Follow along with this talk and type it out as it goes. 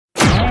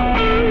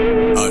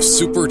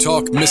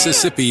SuperTalk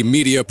Mississippi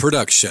media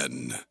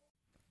production.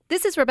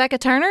 This is Rebecca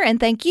Turner, and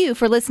thank you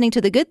for listening to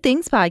the Good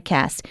Things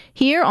Podcast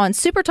here on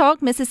SuperTalk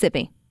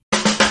Mississippi.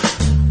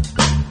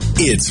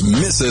 It's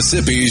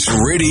Mississippi's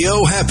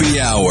Radio Happy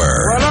Hour.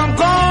 Well, I'm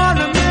going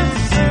to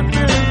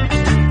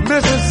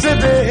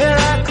Mississippi, here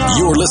I come.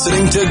 You're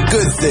listening to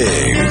Good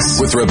Things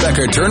with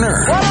Rebecca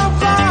Turner. Well, I'm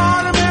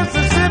going to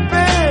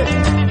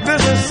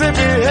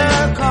Mississippi, here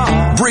I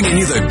come. Bringing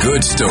you the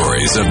good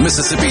stories of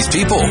Mississippi's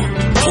people,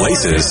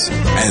 places,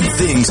 and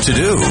things to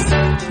do.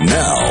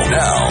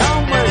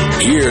 Now,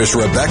 here's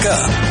Rebecca.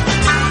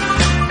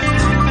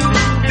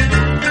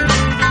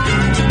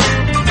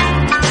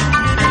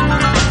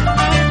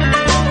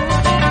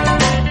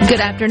 Good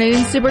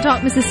afternoon,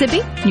 SuperTalk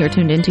Mississippi. You're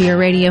tuned into your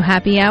Radio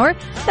Happy Hour.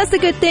 That's the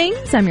Good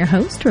Things. I'm your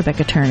host,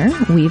 Rebecca Turner.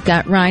 We've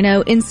got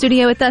Rhino in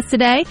studio with us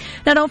today.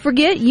 Now, don't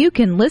forget, you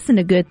can listen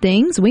to Good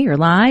Things. We are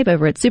live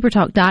over at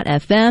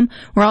supertalk.fm.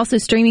 We're also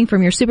streaming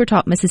from your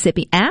SuperTalk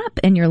Mississippi app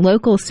and your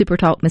local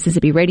SuperTalk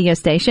Mississippi radio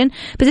station.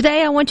 But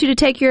today, I want you to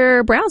take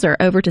your browser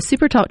over to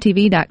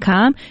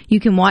supertalktv.com. You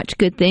can watch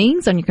Good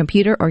Things on your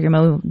computer or your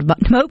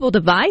mobile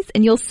device,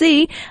 and you'll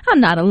see I'm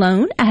not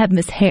alone. I have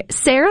Miss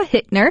Sarah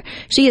Hickner.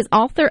 She is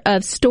author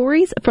of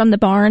Stories from the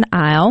Barn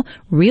Aisle,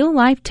 Real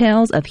Life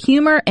Tales of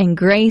Humor and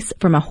Grace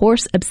from a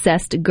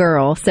Horse-Obsessed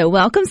Girl. So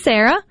welcome,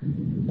 Sarah.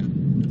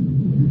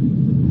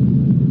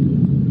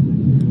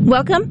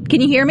 Welcome. Can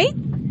you hear me?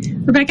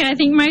 Rebecca, I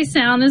think my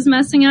sound is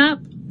messing up.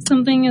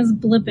 Something is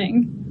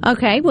blipping.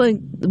 Okay, well,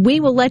 we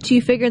will let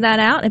you figure that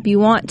out if you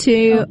want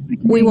to.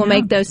 We will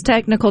make those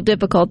technical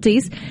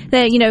difficulties.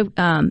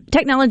 That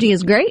technology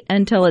is great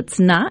until it's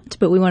not,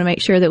 but we want to make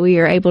sure that we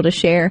are able to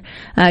share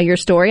your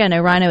story. I know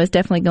Rhino is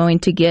definitely going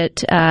to get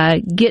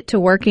to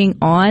working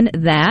on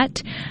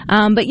that.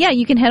 But yeah,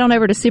 you can head on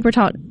over to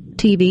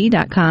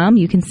supertalktv.com.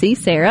 You can see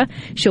Sarah.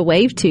 She'll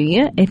wave to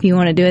you if you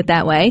want to do it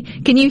that way.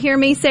 Can you hear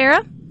me,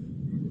 Sarah?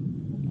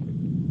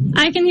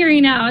 I can hear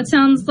you now. It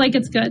sounds like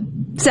it's good.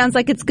 Sounds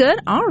like it's good?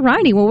 All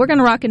righty. Well, we're going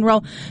to rock and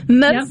roll.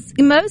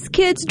 Most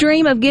kids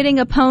dream of getting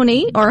a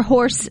pony or a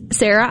horse,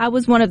 Sarah. I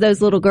was one of those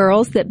little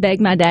girls that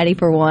begged my daddy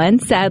for one.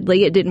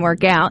 Sadly, it didn't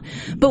work out.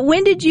 But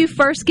when did you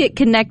first get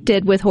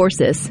connected with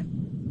horses?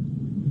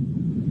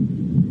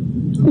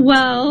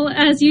 Well,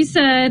 as you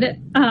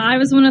said, I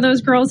was one of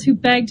those girls who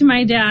begged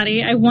my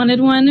daddy. I wanted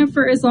one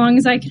for as long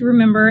as I could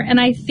remember. And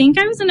I think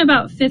I was in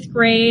about 5th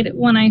grade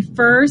when I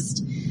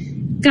first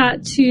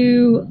got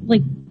to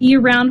be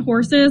around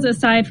horses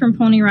aside from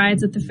pony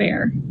rides at the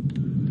fair.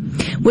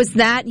 Was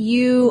that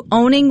you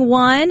owning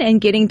one and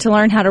getting to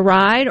learn how to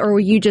ride, or were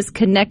you just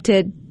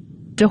connected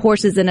to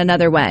horses in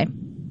another way?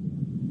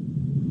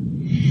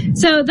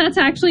 So that's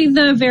actually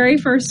the very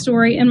first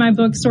story in my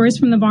book, Stories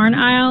from the Barn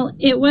Aisle.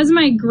 It was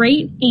my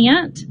great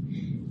aunt,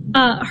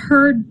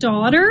 her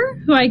daughter,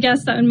 who I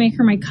guess that would make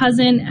her my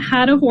cousin,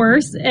 had a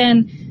horse,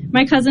 and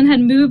my cousin had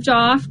moved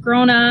off,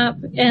 grown up,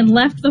 and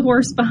left the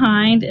horse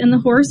behind, and the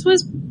horse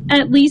was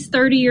at least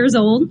 30 years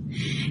old.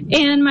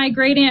 And my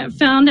great aunt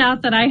found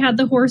out that I had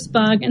the horse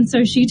bug, and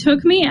so she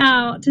took me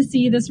out to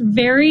see this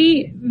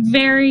very,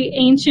 very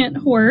ancient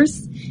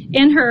horse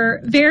and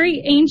her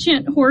very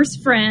ancient horse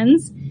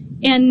friends,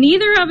 and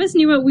neither of us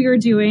knew what we were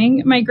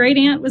doing. My great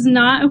aunt was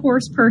not a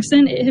horse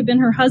person. It had been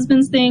her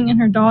husband's thing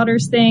and her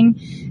daughter's thing.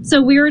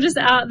 So we were just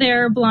out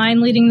there blind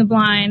leading the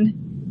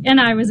blind, and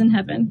I was in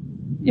heaven.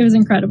 It was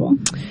incredible.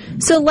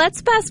 So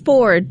let's fast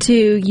forward to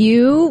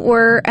you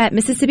were at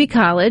Mississippi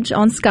College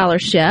on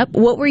scholarship.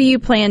 What were you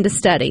planning to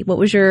study? What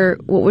was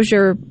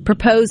your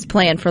proposed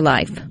plan for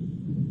life?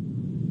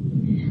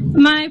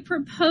 My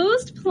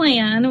proposed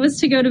plan was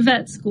to go to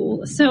vet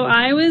school. So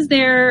I was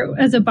there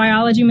as a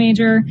biology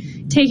major,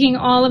 taking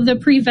all of the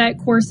pre-vet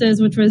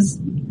courses,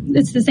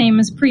 it's the same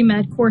as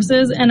pre-med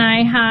courses. And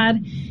I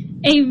had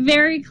a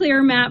very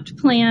clear mapped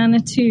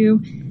plan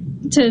to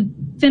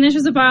finish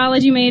as a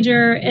biology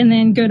major and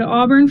then go to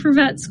Auburn for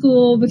vet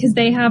school because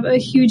they have a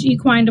huge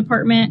equine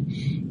department,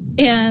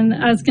 and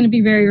I was going to be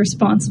very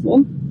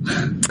responsible.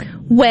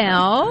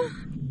 Well,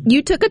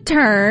 you took a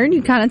turn.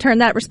 You kind of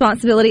turned that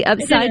responsibility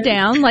upside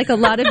down like a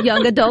lot of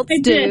young adults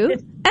do.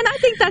 And I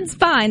think that's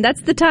fine. That's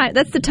the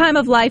time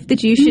of life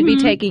that you should be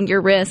taking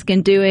your risk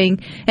and doing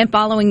and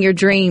following your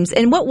dreams.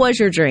 And what was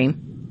your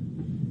dream?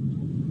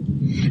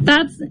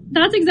 That's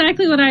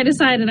exactly what I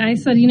decided. I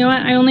said, you know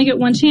what? I only get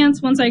one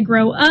chance. Once I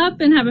grow up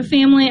and have a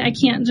family, I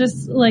can't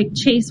just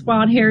chase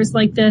wild hares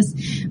like this.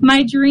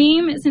 My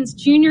dream since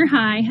junior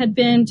high had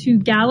been to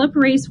gallop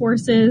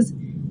racehorses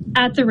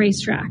at the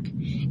racetrack.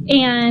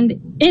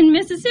 And in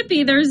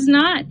Mississippi, there's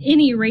not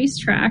any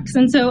racetracks.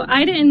 And so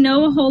I didn't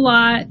know a whole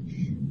lot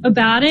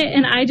about it.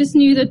 And I just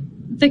knew that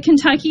the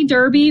Kentucky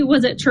Derby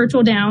was at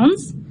Churchill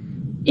Downs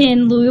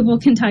in Louisville,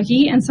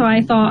 Kentucky. And so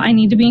I thought I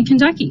need to be in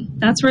Kentucky.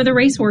 That's where the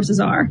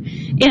racehorses are.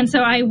 And so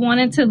I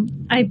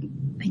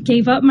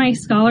gave up my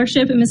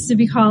scholarship at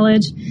Mississippi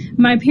College.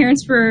 My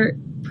parents were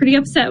pretty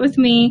upset with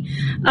me.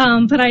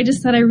 But I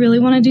just said, I really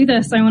want to do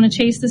this. I want to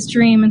chase this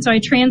dream. And so I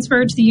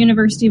transferred to the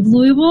University of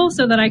Louisville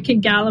so that I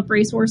could gallop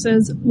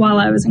racehorses while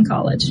I was in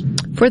college.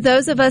 For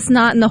those of us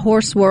not in the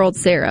horse world,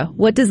 Sarah,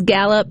 what does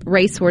gallop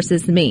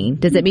racehorses mean?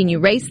 Does it mean you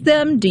race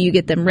them? Do you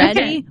get them ready?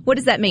 Okay. What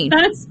does that mean?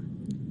 That's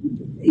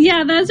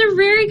a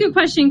very good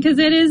question, because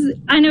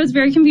I know it's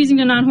very confusing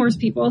to non-horse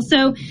people.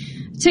 So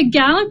to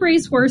gallop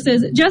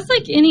racehorses, just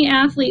like any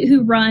athlete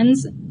who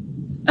runs,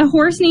 a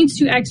horse needs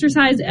to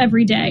exercise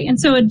every day. And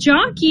so a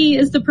jockey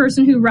is the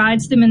person who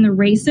rides them in the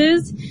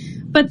races,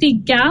 but the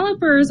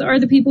gallopers are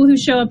the people who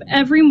show up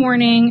every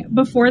morning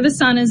before the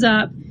sun is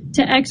up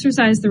to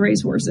exercise the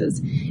racehorses.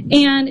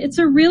 And it's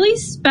a really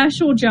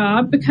special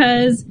job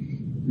because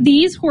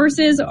these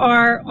horses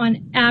are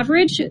on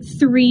average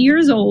 3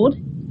 years old.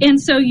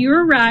 And so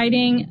you're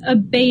riding a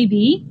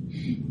baby,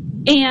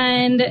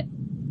 and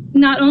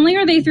not only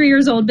are they 3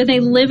 years old, but they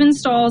live in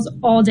stalls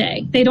all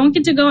day. They don't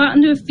get to go out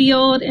into a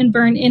field and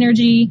burn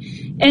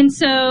energy. And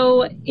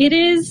so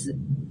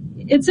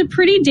it's a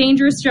pretty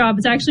dangerous job.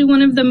 It's actually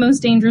one of the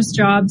most dangerous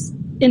jobs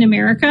in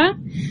America.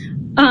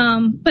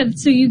 But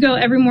so you go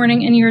every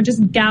morning and you're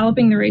just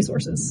galloping the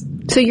racehorses.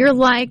 So you're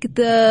like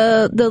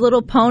the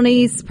little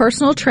pony's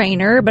personal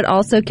trainer, but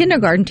also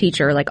kindergarten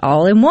teacher, like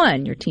all in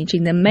one. You're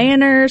teaching them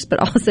manners, but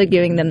also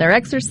giving them their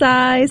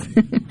exercise.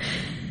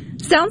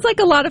 Sounds like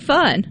a lot of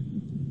fun.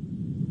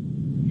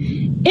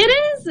 It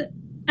is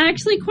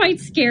actually quite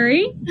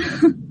scary.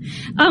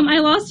 I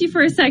lost you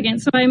for a second,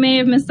 so I may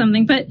have missed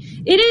something, but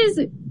it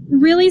is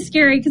really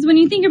scary because when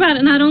you think about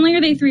it, not only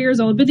are they 3 years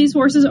old, but these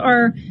horses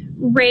are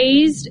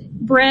raised,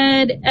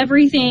 bred,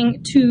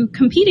 everything to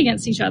compete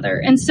against each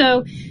other. And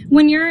so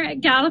when you're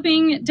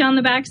galloping down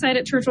the backside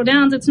at Churchill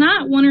Downs, it's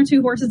not 1 or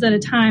 2 horses at a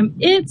time.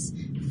 It's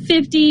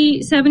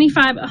 50,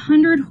 75,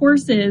 100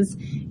 horses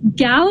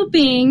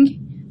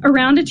galloping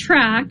around a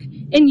track.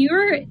 And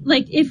you're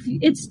like,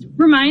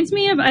 reminds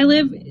me of, I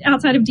live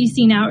outside of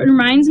DC now. It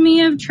reminds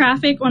me of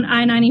traffic on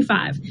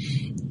I-95.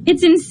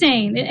 It's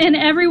insane. And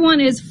everyone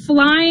is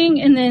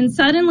flying. And then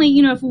suddenly,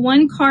 if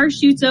one car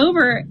shoots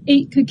over,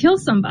 it could kill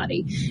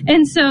somebody.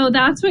 And so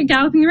that's what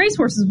galloping the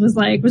racehorses was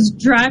like, was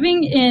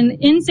driving in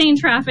insane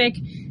traffic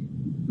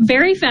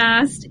very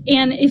fast.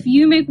 And if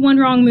you make one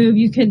wrong move,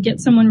 you could get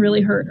someone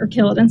really hurt or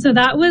killed. And so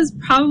that was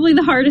probably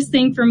the hardest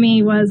thing for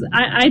me was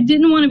I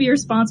didn't want to be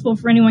responsible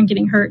for anyone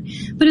getting hurt.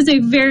 But it's a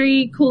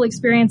very cool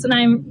experience, and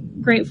I'm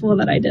grateful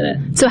that I did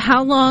it. So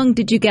how long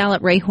did you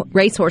gallop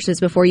racehorses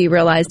before you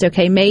realized,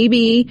 okay,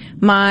 maybe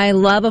my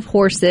love of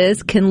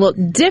horses can look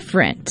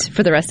different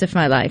for the rest of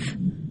my life?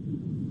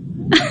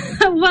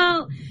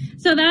 Well,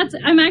 so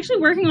I'm actually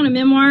working on a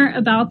memoir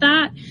about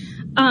that.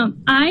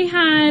 I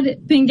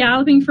had been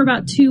galloping for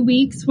about 2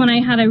 weeks when I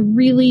had a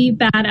really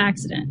bad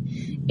accident.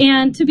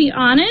 And to be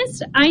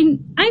honest, I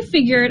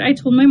figured, I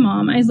told my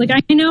mom, I was like,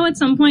 I know at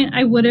some point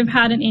I would have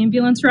had an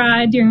ambulance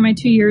ride during my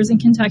 2 years in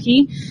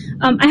Kentucky.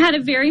 I had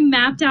a very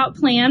mapped out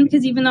plan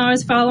because even though I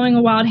was following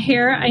a wild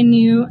hare, I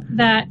knew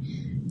that,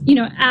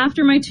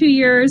 after my 2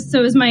 years, so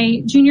it was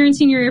my junior and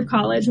senior year of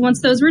college.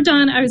 Once those were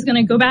done, I was going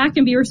to go back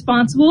and be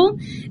responsible.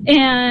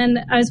 And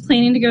I was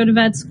planning to go to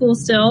vet school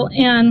still.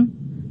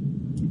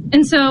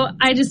 And so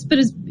but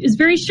it was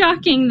very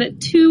shocking that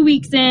 2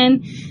 weeks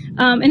in,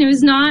 and it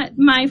was not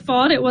my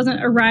fault. It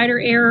wasn't a rider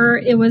error.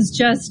 It was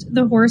just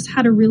the horse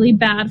had a really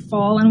bad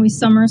fall and we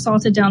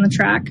somersaulted down the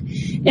track.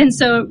 And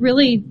so it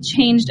really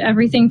changed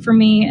everything for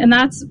me. And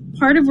that's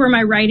part of where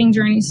my riding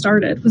journey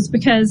started, was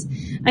because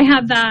I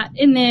had that.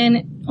 And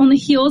then on the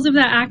heels of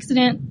that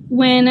accident,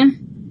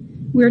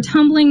 when we were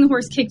tumbling, the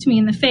horse kicked me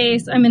in the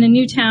face. I'm in a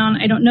new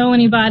town. I don't know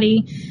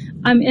anybody.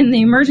 I'm in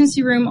the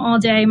emergency room all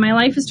day. My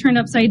life is turned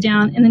upside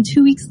down. And then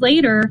 2 weeks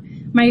later,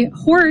 my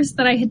horse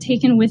that I had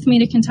taken with me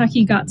to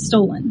Kentucky got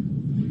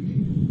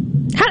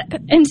stolen.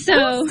 Who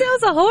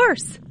steals a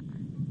horse?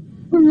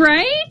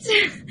 Right?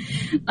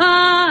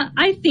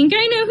 I think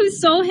I know who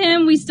stole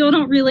him. We still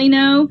don't really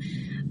know.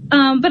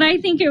 But I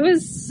think it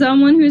was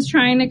someone who was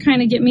trying to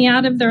kind of get me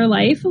out of their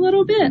life a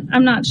little bit.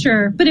 I'm not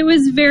sure. But it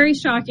was very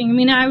shocking. I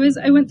mean, I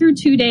went through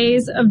 2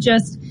 days of I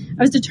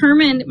was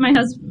determined. My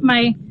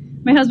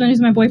husband, who's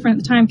my boyfriend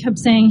at the time, kept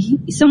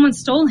saying, someone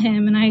stole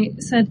him. And I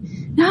said,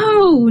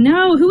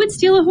 no, who would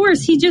steal a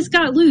horse? He just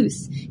got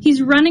loose.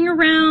 He's running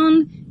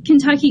around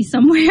Kentucky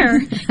somewhere.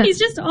 He's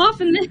just off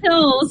in the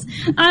hills.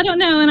 I don't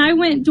know. And I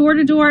went door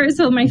to door.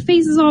 So my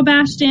face is all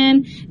bashed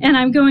in, and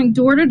I'm going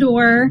door to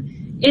door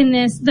in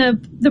this.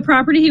 The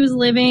property he was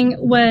living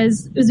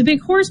was a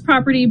big horse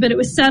property, but it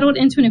was settled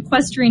into an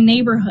equestrian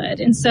neighborhood.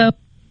 And so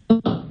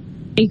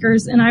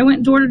acres. And I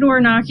went door to door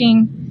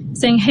knocking,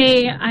 saying,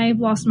 hey, I've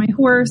lost my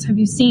horse. Have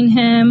you seen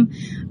him?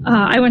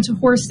 I went to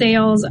horse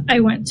sales. I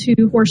went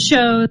to horse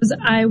shows.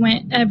 I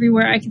went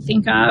everywhere I could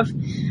think of.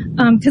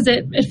 Because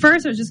at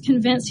first I was just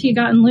convinced he had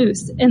gotten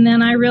loose. And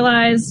then I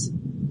realized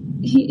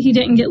he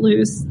didn't get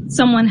loose.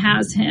 Someone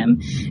has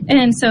him.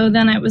 And so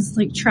then I was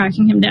like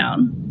tracking him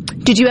down.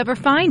 Did you ever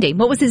find him?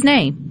 What was his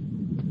name?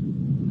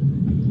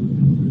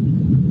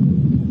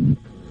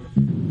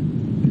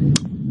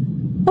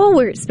 Well,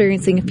 we're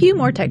experiencing a few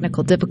more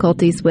technical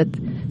difficulties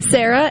with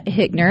Sarah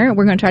Hickner.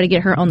 We're going to try to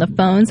get her on the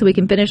phone so we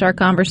can finish our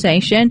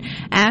conversation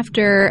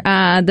after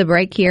the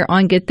break here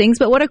on Good Things.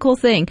 But what a cool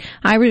thing.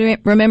 I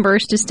remember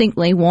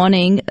distinctly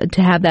wanting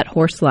to have that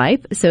horse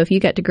life. So if you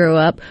got to grow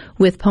up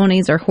with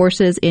ponies or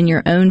horses in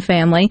your own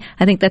family,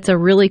 I think that's a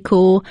really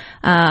cool,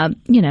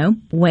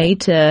 way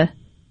to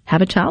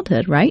have a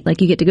childhood, right?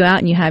 Like you get to go out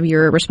and you have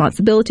your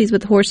responsibilities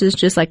with horses,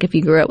 just like if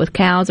you grew up with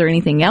cows or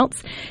anything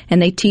else.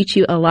 And they teach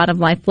you a lot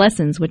of life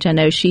lessons, which I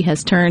know she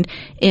has turned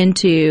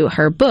into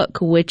her book,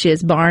 which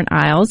is Barn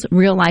Isles,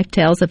 Real Life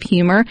Tales of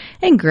Humor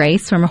and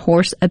Grace from a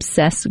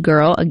Horse-Obsessed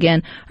Girl.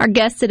 Again, our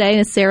guest today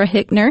is Sarah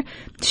Hickner.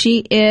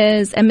 She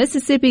is a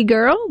Mississippi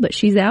girl, but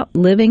she's out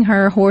living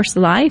her horse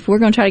life. We're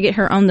going to try to get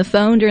her on the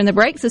phone during the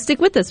break, so stick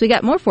with us. We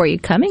got more for you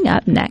coming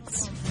up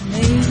next.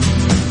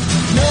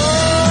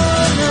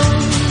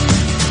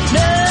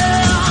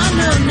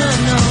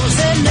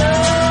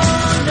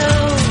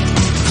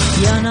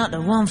 You're not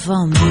the one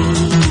for me.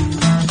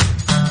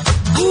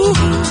 Ooh.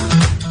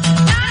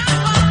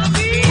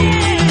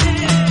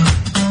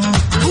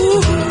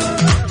 Ooh.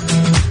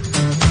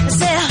 I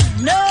said,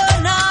 no,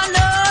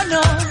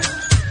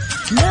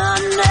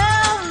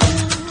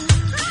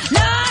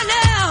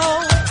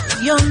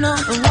 you're not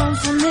the one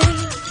for me.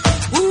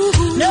 Ooh.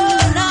 No.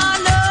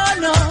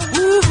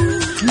 Ooh.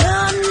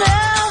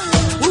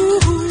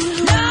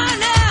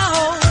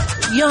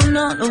 You're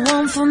not the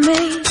one for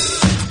me.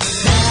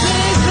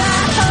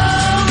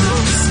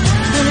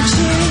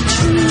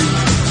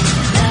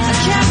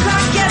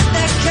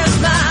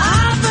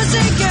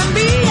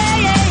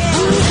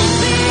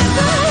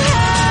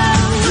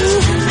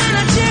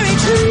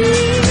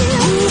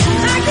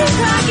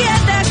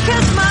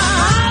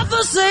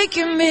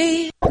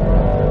 Me.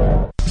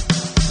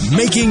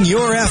 Making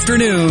your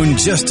afternoon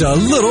just a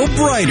little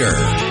brighter.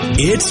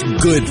 It's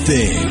Good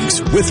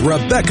Things with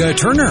Rebecca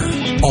Turner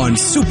on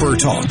Super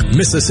Talk,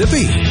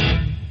 Mississippi.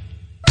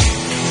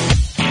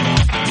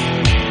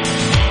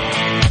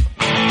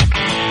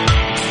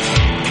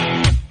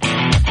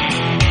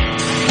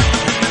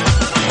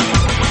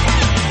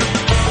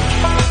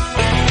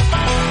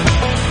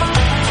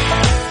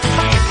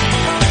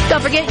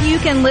 You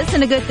can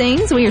listen to Good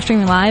Things. We are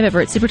streaming live over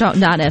at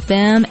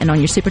supertalk.fm and on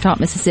your Supertalk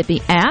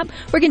Mississippi app.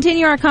 We're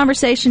continuing our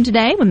conversation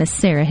today with Miss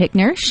Sarah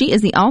Hickner. She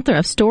is the author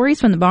of Stories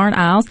from the Barn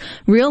Isles,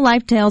 Real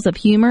Life Tales of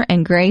Humor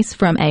and Grace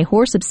from a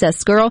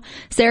Horse-Obsessed Girl.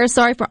 Sarah,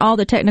 sorry for all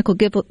the technical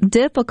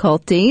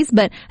difficulties,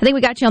 but I think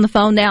we got you on the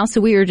phone now,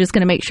 so we are just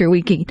going to make sure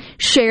we can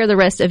share the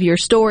rest of your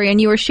story. And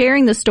you were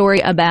sharing the story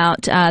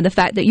about the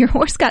fact that your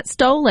horse got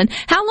stolen.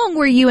 How long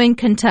were you in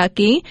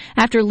Kentucky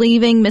after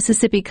leaving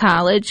Mississippi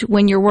College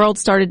when your world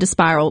started to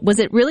spiral? Was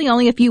it really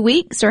only a few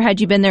weeks, or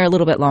had you been there a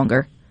little bit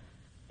longer?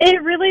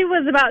 It really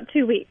was about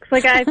 2 weeks.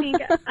 Like, I think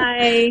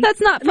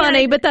That's not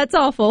funny, but that's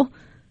awful.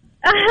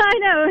 I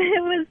know.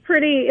 It was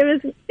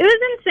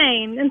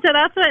insane. And so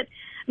that's what,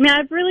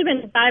 I've really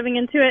been diving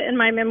into it in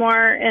my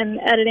memoir and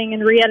editing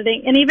and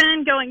re-editing. And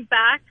even going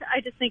back,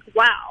 I just think,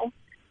 wow,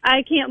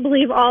 I can't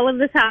believe all of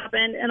this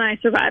happened, and I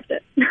survived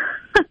it.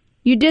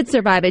 You did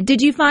survive it.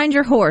 Did you find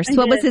your horse?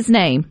 What was his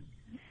name?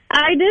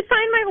 I did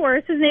find my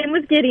horse. His name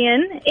was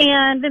Gideon,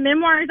 and the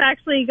memoir is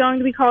actually going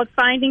to be called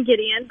Finding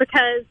Gideon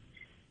because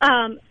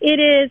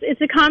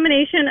it's a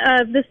combination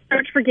of the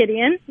search for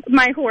Gideon,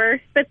 my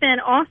horse, but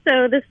then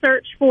also the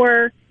search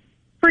for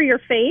your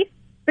faith,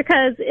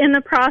 because in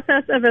the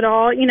process of it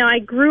all, I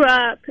grew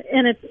up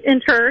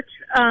in church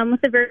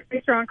with a very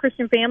strong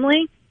Christian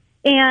family,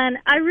 and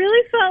I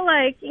really felt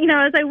like,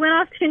 as I went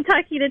off to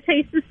Kentucky to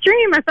taste the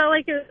stream, I felt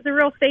like it was a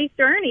real faith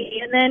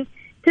journey, and then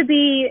to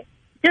be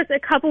just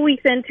a couple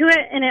weeks into it,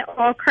 and it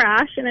all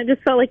crashed, and it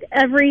just felt like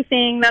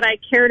everything that I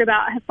cared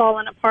about had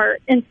fallen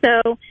apart. And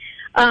so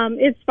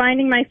it's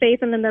finding my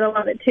faith in the middle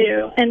of it,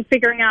 too, and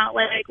figuring out,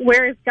 like,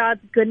 where is God's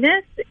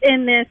goodness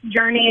in this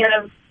journey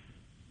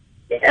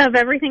of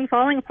everything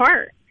falling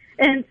apart.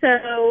 And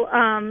so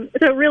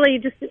it really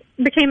just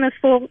became this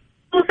full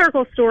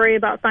circle story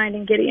about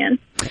finding Gideon.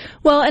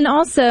 Well, and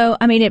also,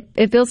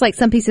 it feels like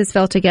some pieces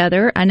fell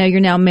together. I know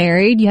you're now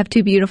married. You have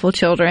 2 beautiful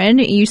children.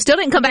 You still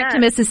didn't come back to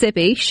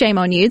Mississippi. Shame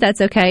on you.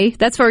 That's okay.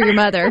 That's for your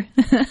mother.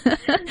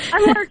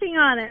 I'm working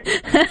on it.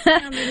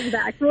 I'm moving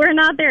back. We're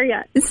not there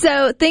yet.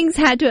 So things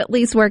had to at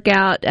least work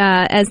out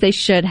as they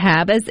should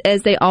have,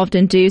 as they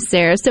often do,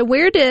 Sarah. So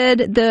where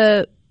did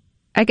the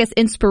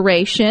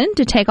inspiration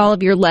to take all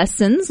of your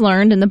lessons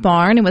learned in the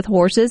barn and with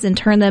horses and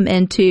turn them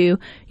into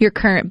your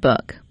current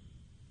book?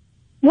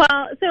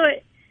 Well, so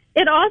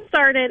it all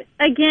started,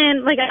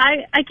 again, like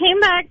I came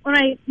back when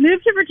I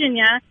moved to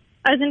Virginia.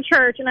 I was in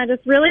church, and I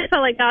just really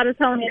felt like God was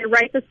telling me to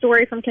write the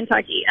story from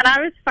Kentucky, and I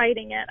was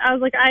fighting it. I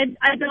was like,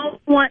 I don't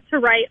want to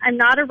write. I'm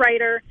not a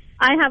writer.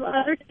 I have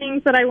other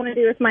things that I want to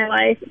do with my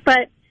life,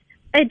 but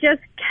I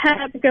just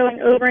kept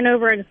going over and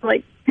over, and just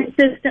like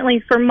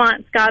consistently for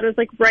months, God was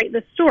like, write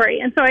the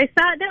story. And so I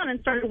sat down and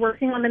started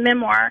working on the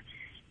memoir.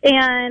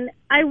 And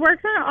I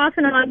worked on it off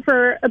and on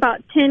for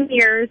about 10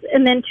 years.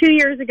 And then 2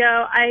 years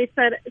ago, I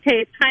said, okay,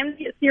 it's time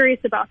to get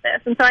serious about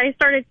this. And so I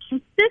started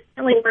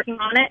consistently working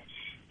on it.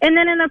 And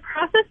then in the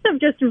process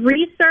of just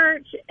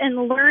research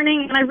and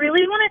learning, and I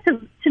really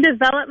wanted to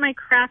develop my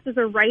craft as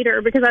a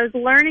writer because I was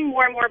learning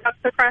more and more about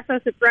the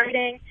process of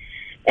writing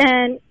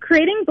and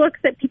creating books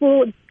that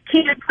people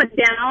can't put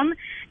down.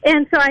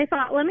 And so I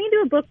thought, let me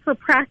do a book for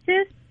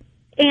practice.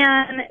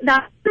 And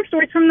that's where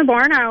Stories from the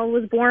Barn Owl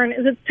was born.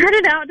 It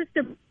started out just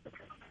a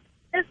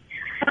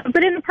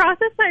but in the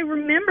process, I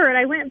remembered,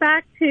 I went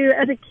back to,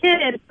 as a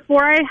kid,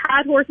 before I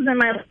had horses in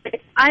my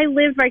life, I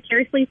lived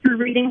vicariously through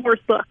reading horse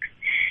books.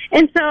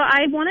 And so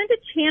I wanted to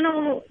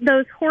channel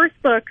those horse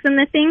books and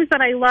the things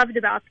that I loved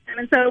about them.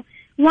 And so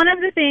one of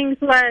the things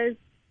was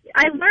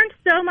I learned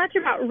so much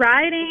about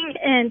riding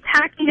and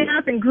tacking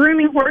up and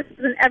grooming horses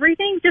and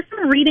everything just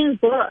from reading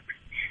books.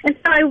 And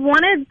so I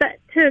wanted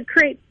to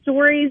create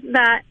stories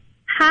that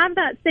have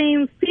that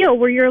same feel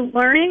where you're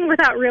learning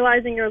without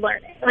realizing you're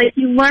learning. Like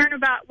you learn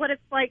about what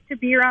it's like to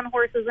be around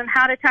horses and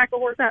how to tack a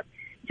horse up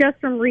just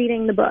from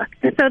reading the book.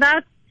 And so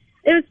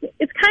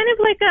it's kind of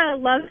like a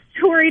love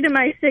story to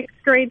my sixth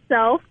grade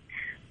self.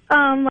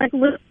 Like,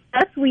 look,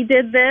 we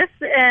did this,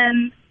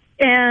 and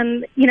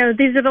you know,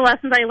 these are the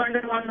lessons I learned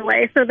along the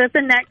way, so that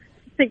the next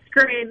sixth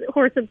grade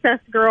horse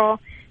obsessed girl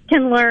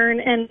can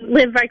learn and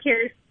live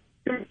vicariously.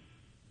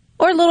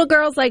 Or little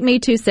girls like me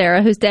too,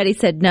 Sarah, whose daddy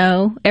said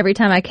no every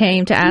time I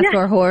came to ask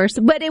for a horse.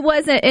 But it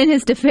wasn't, in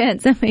his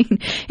defense, I mean,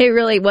 it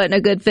really wasn't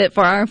a good fit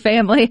for our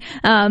family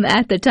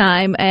at the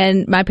time.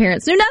 And my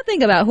parents knew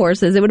nothing about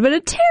horses. It would have been a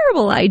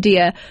terrible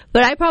idea.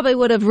 But I probably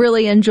would have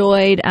really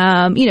enjoyed,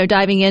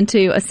 diving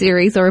into a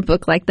series or a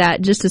book like that,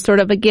 just to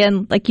sort of,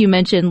 again, like you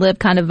mentioned, live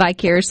kind of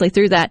vicariously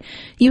through that.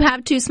 You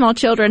have two small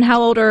children.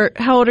 How old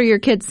are your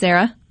kids,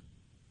 Sarah?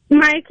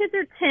 My kids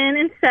are 10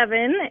 and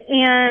 7,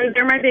 and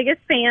they're my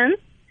biggest fans.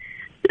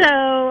 So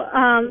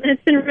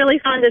it's been really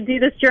fun to do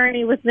this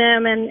journey with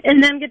them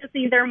and them get to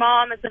see their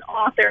mom as an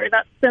author.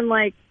 That's been,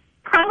 like,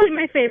 probably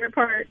my favorite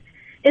part,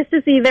 is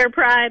to see their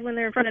pride when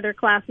they're in front of their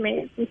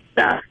classmates and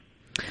stuff.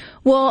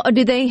 Well,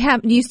 do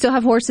you still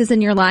have horses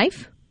in your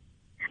life?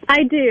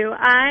 I do.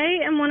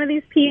 I am one of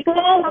these people.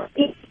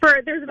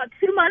 There's about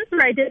 2 months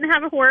where I didn't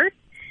have a horse,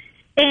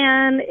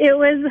 and it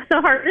was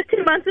the hardest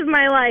 2 months of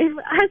my life.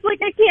 I was like,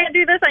 I can't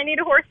do this. I need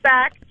a horse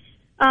back.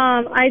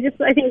 I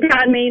think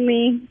God made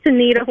me to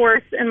need a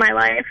horse in my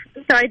life.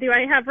 So I do.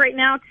 I have right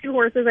now 2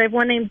 horses. I have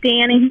one named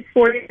Danny, who's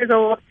 4 years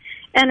old,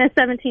 and a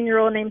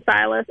 17-year-old named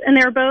Silas. And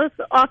they're both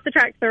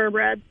off-the-track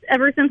thoroughbreds.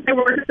 Ever since I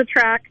worked at the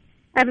track,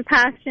 I have a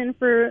passion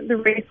for the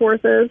race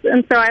horses,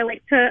 and so I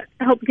like to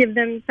help give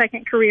them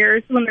second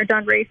careers when they're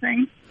done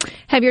racing.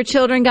 Have your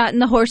children gotten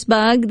the horse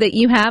bug that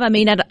you have? I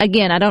mean,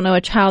 again, I don't know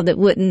a child that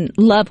wouldn't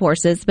love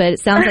horses, but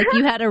it sounds like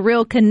you had a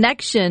real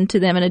connection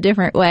to them in a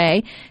different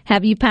way.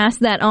 Have you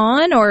passed that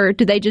on, or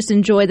do they just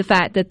enjoy the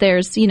fact that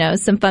there's,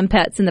 some fun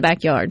pets in the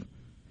backyard?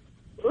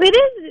 It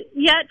is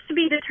yet to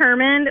be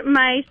determined.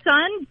 My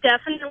son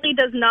definitely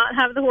does not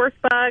have the horse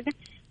bug.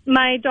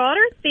 My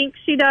daughter thinks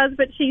she does,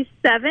 but she's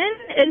 7,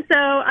 and so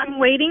I'm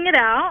waiting it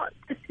out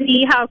to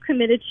see how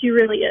committed she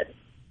really is.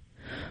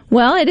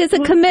 Well, it is a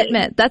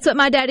commitment. That's what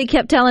my daddy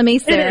kept telling me,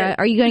 Sarah.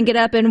 Are you going to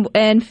get up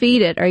and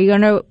feed it? Are you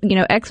going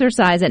to,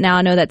 exercise it? Now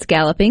I know that's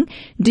galloping.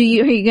 Are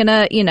you going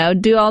to,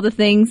 do all the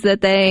things that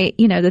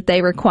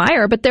they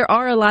require? But there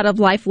are a lot of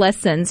life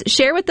lessons.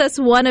 Share with us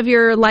one of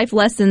your life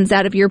lessons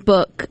out of your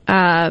book,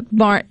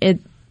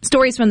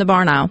 Stories from the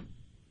Barn Owl.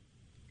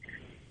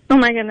 Oh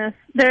my goodness.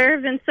 There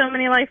have been so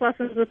many life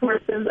lessons with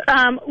horses.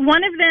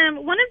 One of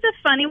the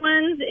funny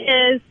ones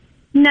is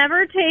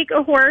never take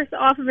a horse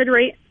off of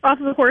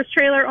a horse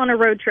trailer on a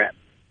road trip.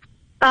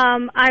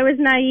 I was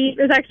naive.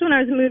 It was actually when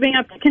I was moving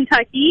up to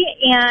Kentucky,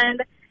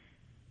 and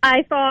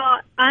I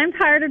thought, I'm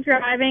tired of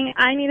driving.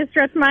 I need to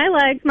stretch my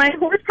legs. My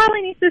horse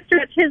probably needs to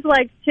stretch his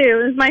legs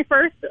too. It was my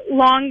first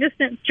long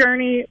distance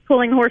journey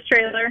pulling a horse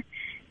trailer.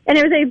 And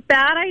it was a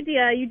bad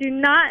idea. You do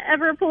not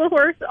ever pull a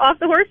horse off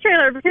the horse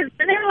trailer, because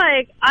then they're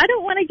like, I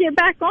don't want to get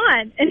back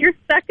on. And you're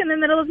stuck in the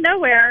middle of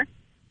nowhere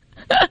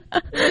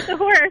with a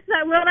horse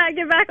that will not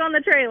get back on the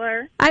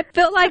trailer. I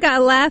feel like I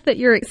laugh at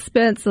your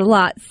expense a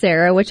lot,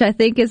 Sarah, which I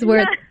think is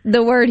where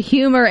the word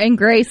humor and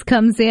grace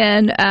comes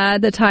in,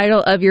 the title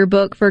of your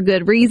book, for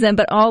good reason.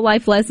 But all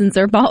life lessons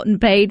are bought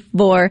and paid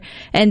for.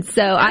 And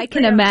so I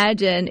can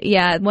imagine,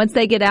 once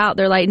they get out,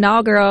 they're like,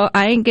 no, girl,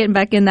 I ain't getting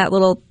back in that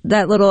little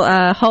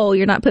hole.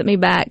 You're not putting me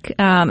back,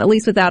 at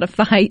least without a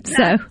fight.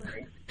 So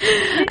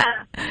it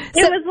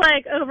was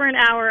like over an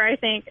hour, I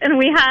think. And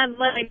we had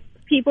like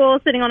people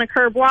sitting on a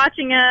curb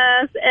watching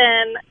us,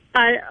 and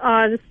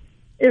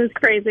it was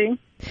crazy.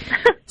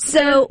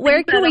 So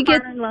where can we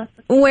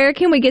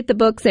get the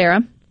book, Sarah?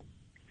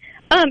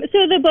 So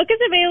the book is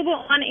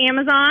available on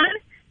Amazon.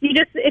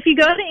 If you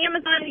go to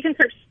Amazon, you can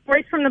search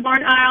Stories from the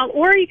Barn Owl,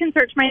 or you can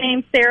search my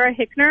name, Sarah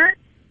Hickner.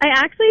 I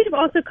actually have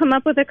also come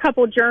up with a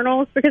couple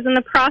journals, because in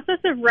the process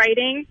of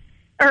writing,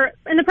 or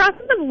in the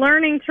process of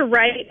learning to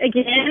write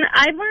again,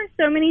 I've learned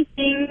so many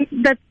things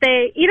that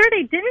they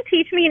didn't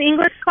teach me in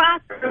English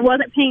class, or I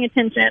wasn't paying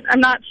attention.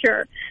 I'm not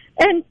sure.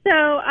 And so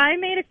I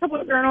made a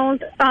couple of journals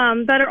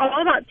that are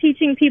all about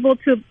teaching people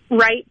to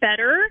write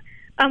better.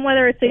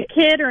 whether it's a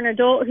kid or an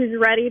adult who's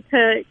ready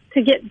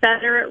to get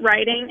better at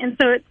writing. And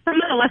so it's some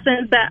of the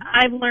lessons that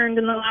I've learned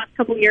in the last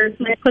couple of years,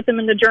 and I put them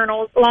into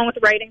journals along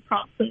with writing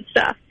prompts and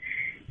stuff.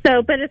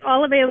 So, but it's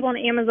all available on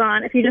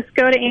Amazon. If you just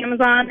go to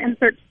Amazon and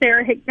search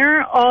Sarah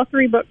Hickner, all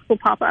 3 books will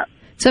pop up.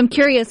 So I'm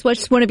curious,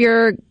 what's one of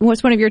your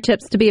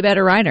tips to be a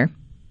better writer?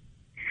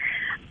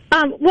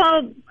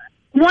 Well,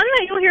 one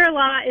that you'll hear a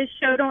lot is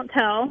show, don't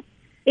tell.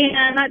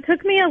 And that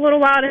took me a little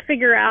while to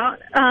figure out,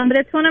 but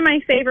it's one of my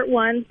favorite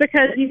ones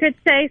because you could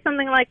say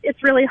something like,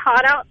 it's really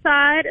hot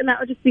outside, and that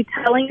would just be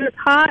telling you it's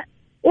hot.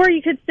 Or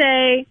you could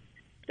say,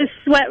 the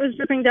sweat was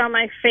dripping down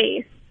my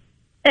face,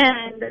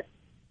 and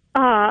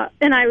I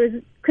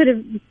could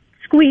have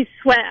squeezed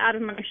sweat out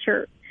of my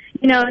shirt.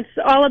 You know, it's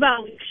all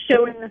about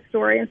showing the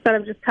story instead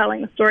of just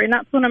telling the story, and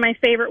that's one of my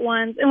favorite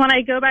ones. And when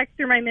I go back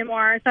through my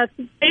memoirs, that's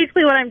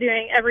basically what I'm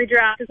doing every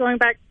draft, is going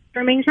back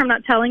or making sure I'm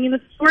not telling you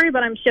the story,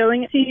 but I'm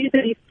showing it to you so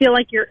you feel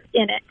like you're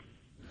in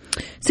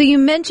it. So you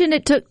mentioned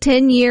it took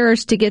 10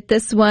 years to get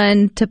this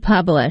one to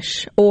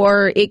publish,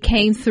 or it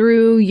came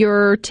through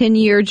your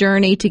 10-year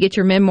journey to get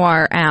your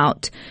memoir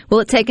out. Will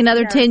it take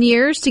another 10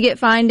 years to get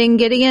Finding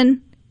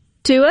Gideon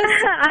to us?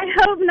 I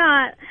hope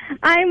not.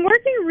 I'm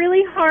working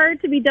really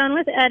hard to be done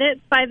with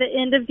edits by the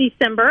end of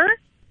December,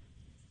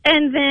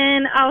 and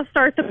then I'll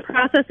start the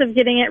process of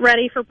getting it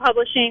ready for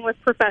publishing with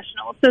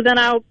professionals. So then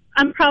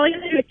I'm probably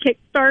going to do a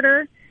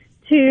Kickstarter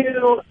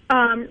to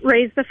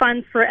raise the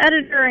funds for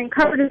editor and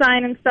cover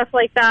design and stuff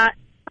like that.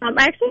 I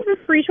actually have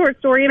a free short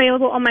story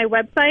available on my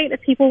website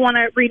if people want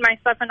to read my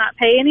stuff and not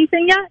pay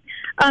anything yet.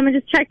 And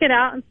just check it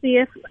out and see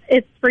if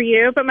it's for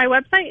you. But my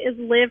website is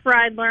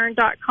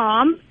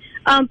livewritelearn.com.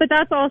 But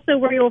that's also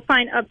where you'll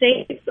find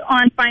updates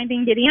on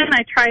Finding Gideon.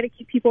 I try to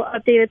keep people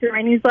updated through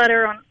my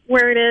newsletter on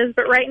where it is.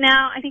 But right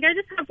now, I think I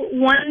just have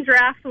one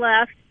draft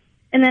left,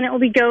 and then it will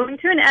be going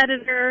to an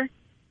editor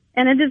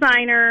and a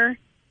designer,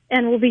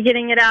 and we'll be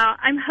getting it out.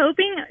 I'm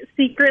hoping,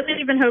 secretly,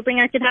 I've been hoping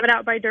I could have it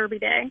out by Derby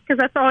Day, because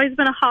that's always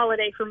been a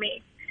holiday for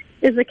me,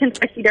 is the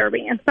Kentucky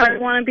Derby. And so I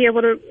want to be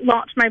able to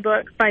launch my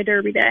book by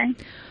Derby Day.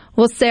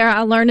 Well, Sarah,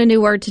 I learned a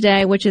new word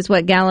today, which is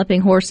what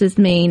galloping horses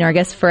mean, or I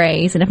guess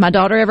phrase. And if my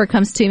daughter ever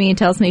comes to me and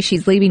tells me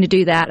she's leaving to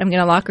do that, I'm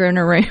going to lock her in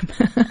her room. You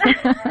just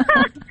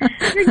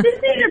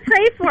need to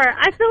pray for it.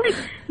 I feel like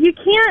you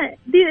can't.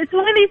 It's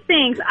one of these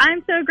things.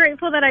 I'm so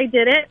grateful that I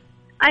did it.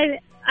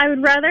 I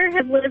would rather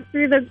have lived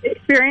through the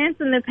experience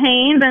and the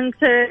pain than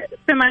to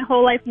spend my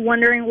whole life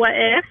wondering what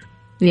if.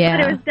 Yeah.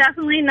 But it was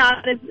definitely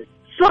not as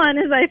fun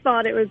as I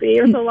thought it would be.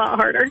 It was a lot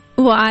harder.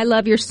 Well, I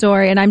love your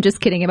story, and I'm just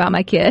kidding about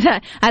my kid.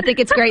 I think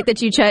it's great that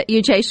you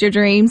chased your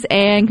dreams,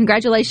 and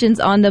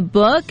congratulations on the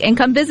book, and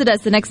come visit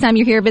us the next time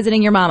you're here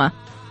visiting your mama.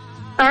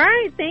 All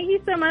right. Thank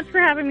you so much for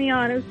having me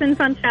on. It's been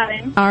fun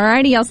chatting. All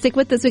righty. Y'all stick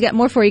with us. We got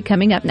more for you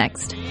coming up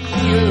next.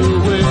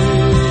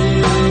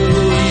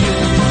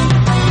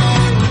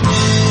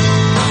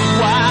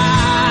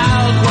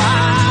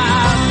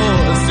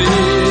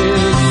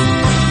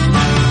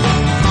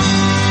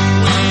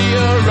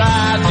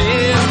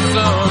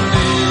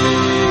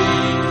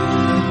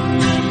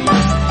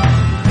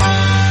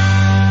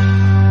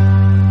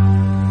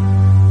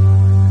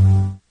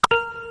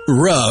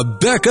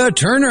 Rebecca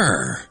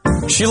Turner.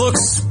 She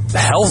looks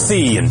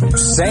healthy and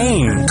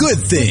sane. Good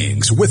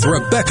Things with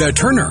Rebecca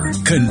Turner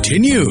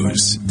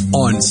continues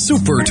on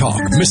Super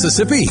Talk,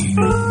 Mississippi. Did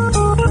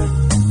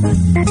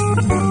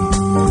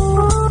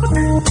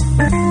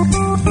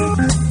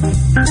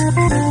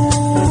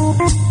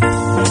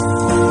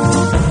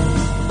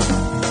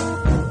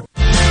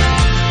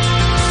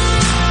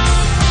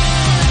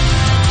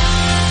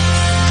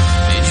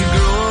you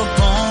grow up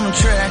on a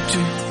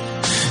tractor?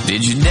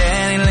 Did your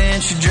daddy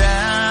let you drive?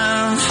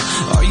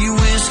 Are you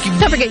whiskey?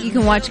 Don't forget you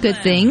can watch Good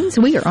Things.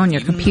 We are on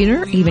your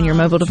computer, even your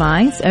mobile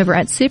device, over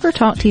at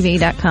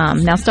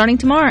supertalktv.com. Now, starting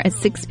tomorrow at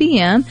 6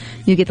 p.m.,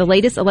 you get the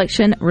latest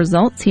election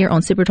results here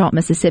on Super Talk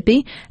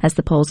Mississippi as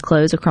the polls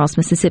close across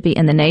Mississippi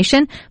and the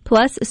nation.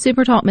 Plus,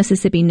 Super Talk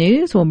Mississippi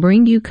News will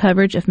bring you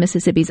coverage of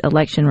Mississippi's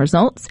election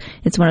results.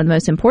 It's one of the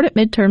most important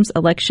midterms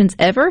elections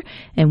ever,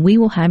 and we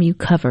will have you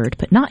covered,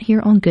 but not here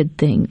on Good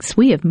Things.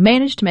 We have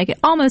managed to make it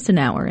almost an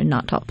hour and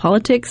not talk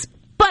politics,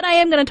 but I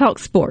am going to talk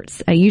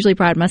sports. I usually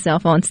pride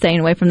myself on staying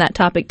away from that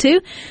topic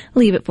too.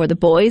 Leave it for the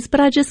boys, but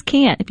I just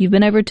can't. If you've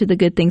been over to the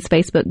Good Things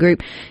Facebook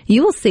group,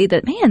 you will see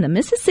that, man, the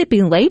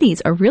Mississippi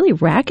ladies are really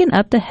racking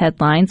up the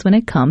headlines when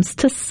it comes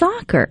to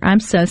soccer. I'm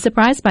so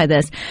surprised by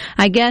this.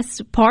 I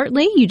guess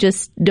partly you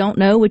just don't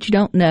know what you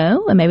don't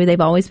know, and maybe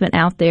they've always been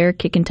out there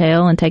kicking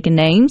tail and taking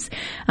names.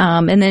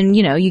 And then,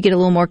 you know, you get a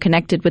little more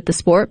connected with the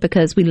sport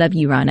because we love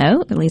you, Rhino.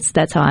 At least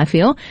that's how I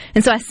feel.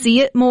 And so I see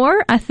it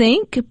more, I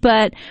think.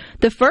 But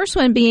the first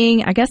one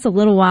being, I guess, a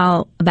little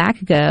while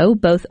back ago,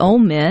 both Ole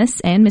Miss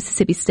and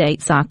Mississippi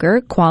State soccer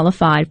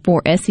qualified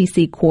for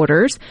SEC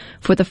quarters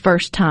for the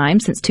first time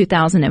since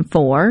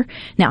 2004.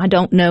 Now, I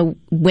don't know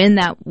when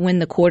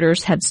the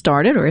quarters have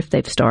started or if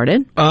they've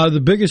started.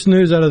 The biggest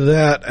news out of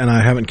that, and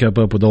I haven't kept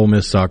up with Ole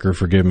Miss soccer,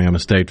 forgive me, I'm a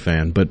State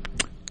fan, but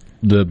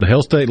the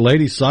Hail State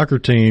ladies soccer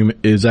team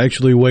is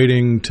actually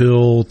waiting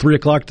till 3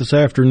 o'clock this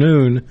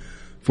afternoon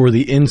for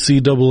the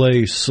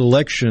NCAA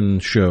selection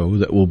show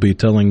that will be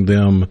telling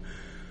them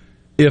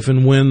if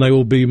and when they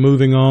will be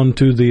moving on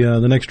to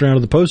the next round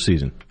of the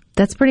postseason.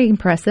 That's pretty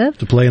impressive.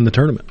 To play in the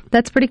tournament.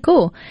 That's pretty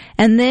cool.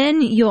 And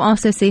then you'll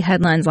also see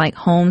headlines like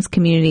Holmes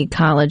Community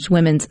College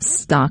women's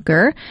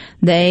soccer.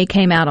 They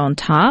came out on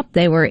top.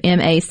 They were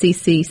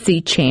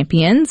MACCC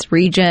champions,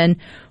 region,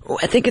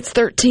 I think it's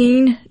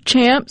 13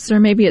 champs, or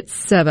maybe it's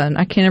 7.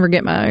 I can't ever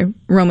get my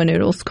Roman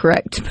noodles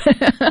correct.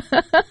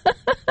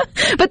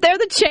 But they're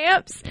the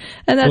champs.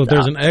 And that's well, if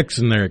there's an X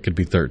in there, it could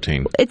be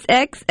 13. It's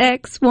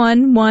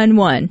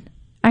XX111.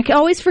 I can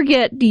always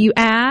forget. Do you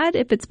add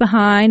if it's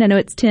behind? I know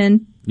it's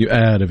 10. You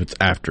add if it's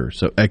after.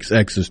 So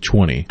XX is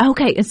 20.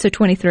 Okay, so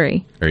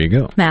 23. There you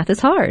go. Math is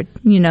hard.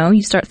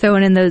 You start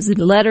throwing in those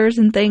letters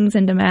and things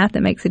into math,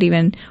 it makes it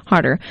even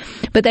harder.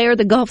 But they are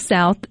the Gulf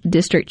South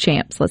District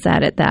champs. Let's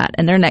add it that.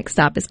 And their next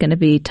stop is going to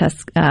be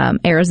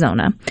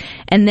Arizona.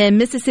 And then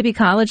Mississippi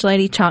College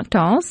Lady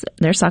Choctaws,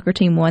 their soccer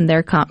team won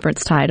their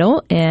conference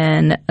title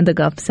in the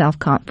Gulf South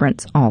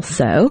Conference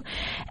also.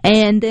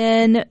 And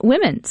then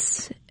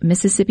women's,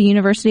 Mississippi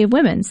University of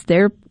Women's,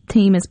 their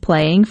team is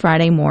playing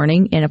Friday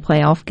morning in a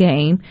playoff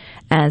game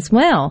as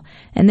well.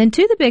 And then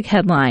to the big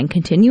headline,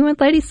 continuing with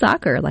ladies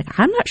soccer.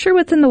 I'm not sure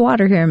what's in the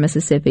water here in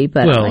Mississippi,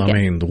 but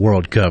the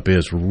World Cup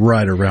is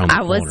right around the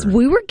corner.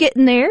 We were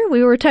getting there.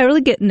 We were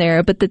totally getting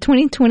there. But the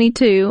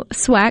 2022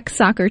 SWAC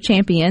soccer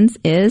champions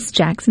is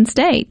Jackson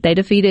State. They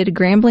defeated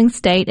Grambling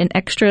State in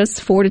extras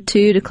 4-2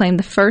 to claim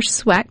the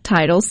first SWAC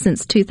title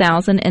since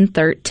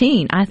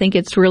 2013. I think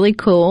it's really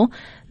cool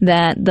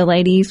that the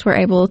ladies were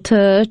able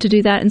to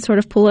do that and sort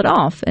of pull it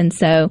off. And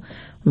so,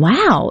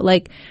 wow,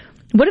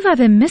 what have I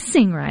been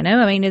missing, Rhino?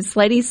 I mean, is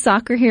ladies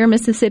soccer here in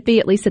Mississippi,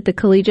 at least at the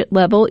collegiate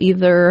level,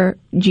 either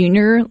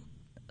junior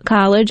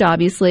college,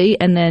 obviously,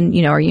 and then,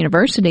 our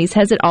universities,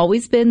 has it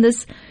always been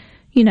this,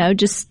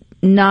 just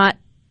not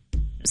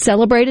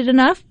celebrated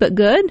enough, but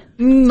good?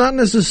 Not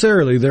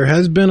necessarily. There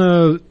has been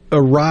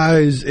a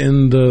rise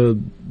in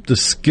the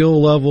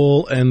skill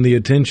level and the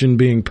attention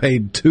being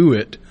paid to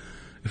it.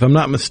 If I'm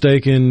not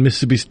mistaken,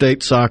 Mississippi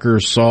State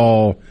soccer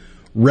saw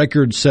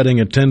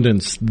record-setting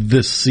attendance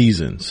this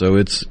season. So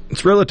it's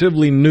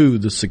relatively new,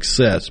 the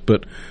success,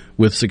 but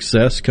with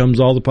success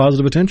comes all the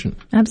positive attention.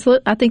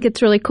 Absolutely. I think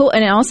it's really cool.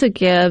 And it also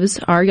gives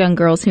our young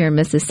girls here in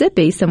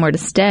Mississippi somewhere to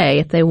stay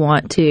if they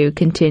want to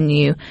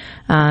continue,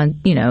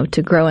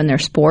 to grow in their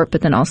sport,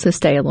 but then also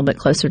stay a little bit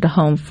closer to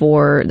home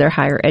for their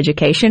higher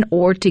education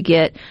or to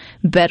get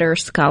better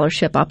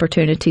scholarship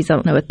opportunities. I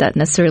don't know what that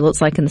necessarily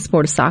looks like in the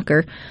sport of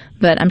soccer,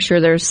 but I'm sure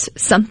there's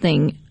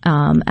something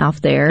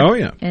out there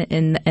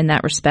in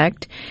that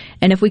respect.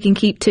 And if we can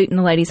keep tooting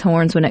the ladies'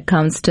 horns when it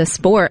comes to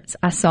sports,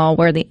 I saw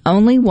where the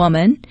only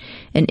woman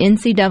in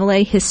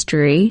NCAA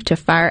history to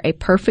fire a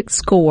perfect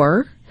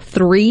score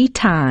 3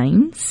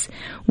 times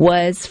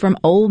was from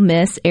Ole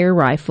Miss Air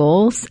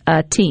Rifles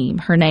team.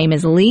 Her name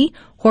is Lee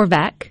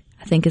Horvath,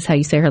 I think is how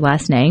you say her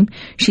last name.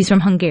 She's from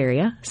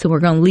Hungary, so we're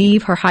going to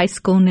leave her high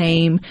school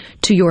name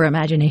to your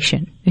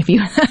imagination. If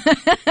you,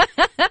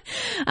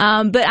 but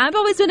I've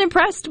always been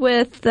impressed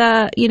with,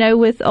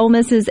 with Ole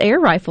Miss's air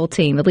rifle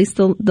team, at least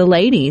the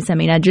ladies. I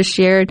mean, I just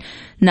shared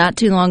not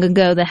too long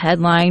ago the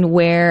headline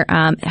where,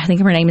 I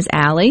think her name is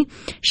Allie.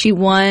 She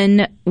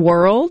won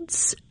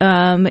Worlds,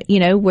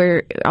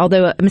 where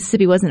although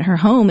Mississippi wasn't her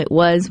home, it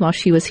was while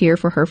she was here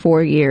for her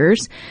 4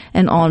 years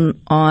and on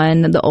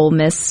the Ole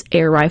Miss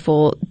air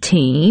rifle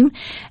team.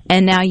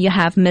 And now you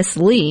have Miss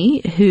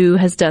Lee, who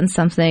has done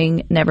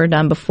something never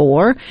done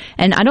before.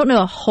 And I don't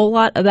know a whole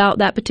lot about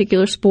that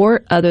particular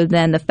sport other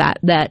than the fact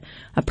that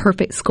a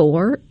perfect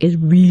score is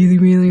really,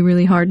 really,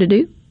 really hard to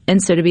do.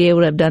 And so to be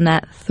able to have done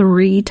that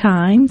 3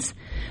 times,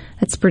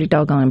 that's pretty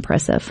doggone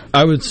impressive.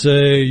 I would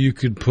say you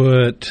could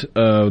put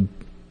a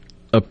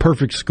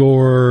perfect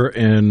score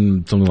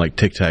in something like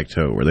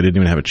tic-tac-toe where they didn't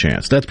even have a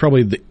chance. That's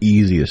probably the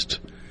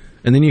easiest.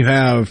 And then you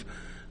have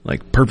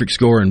perfect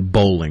score in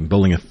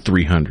bowling at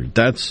 300.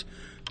 That's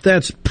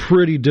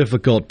pretty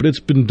difficult, but it's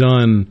been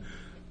done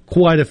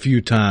quite a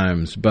few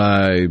times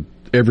by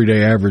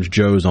everyday average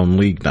Joes on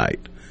league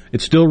night.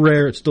 It's still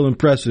rare, it's still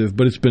impressive,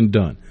 but it's been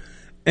done.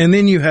 And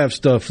then you have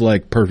stuff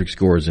like perfect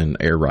scores in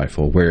air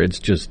rifle where it's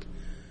just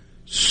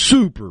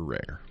super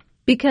rare.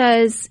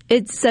 Because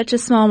it's such a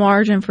small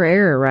margin for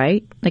error,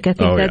 right? I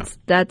think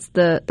that's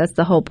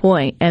the whole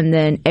point. And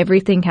then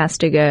everything has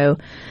to go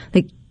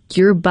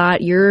your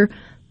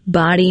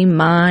body,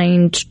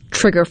 mind,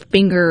 trigger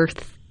finger,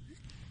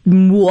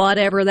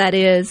 whatever that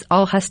is,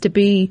 all has to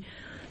be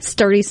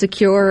sturdy,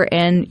 secure,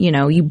 and,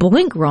 you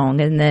blink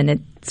wrong, and then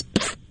it's...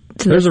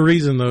 There's a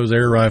reason those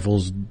air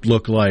rifles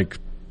look like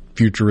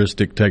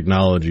futuristic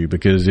technology,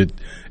 because it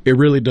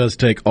really does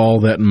take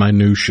all that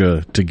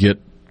minutia to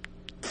get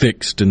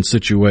fixed and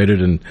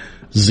situated and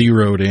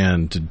zeroed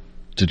in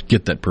to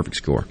get that perfect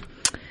score.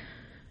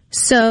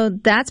 So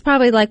that's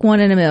probably 1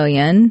 in a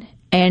million.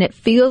 And it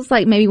feels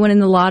like maybe winning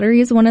the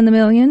lottery is 1 in a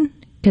million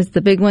because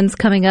the big one's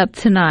coming up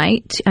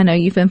tonight. I know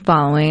you've been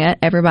following it.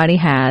 Everybody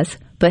has.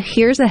 But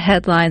here's a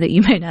headline that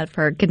you may not have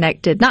heard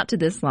connected, not to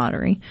this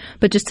lottery,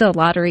 but just to a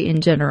lottery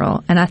in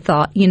general. And I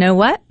thought, you know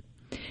what?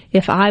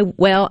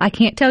 I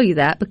can't tell you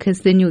that because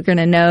then you're going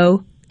to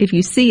know if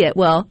you see it.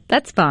 Well,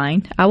 that's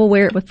fine. I will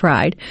wear it with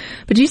pride.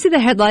 But do you see the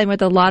headline where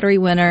the lottery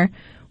winner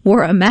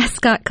wore a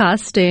mascot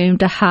costume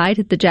to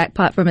hide the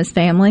jackpot from his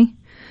family?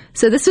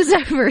 So this was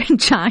over in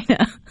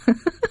China.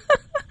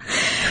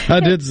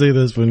 I did see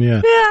this one,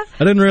 yeah. I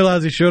didn't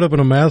realize he showed up in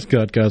a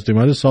mascot costume.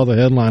 I just saw the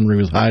headline where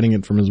he was hiding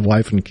it from his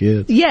wife and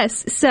kids.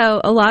 Yes. So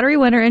a lottery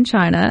winner in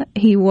China,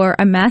 he wore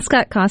a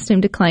mascot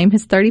costume to claim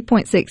his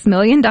 $30.6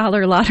 million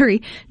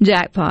lottery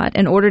jackpot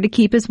in order to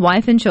keep his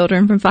wife and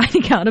children from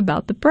finding out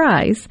about the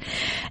prize.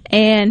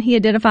 And he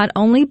identified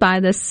only by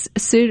this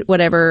suit,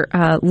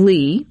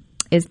 Li.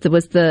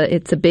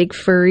 It's a big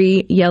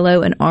furry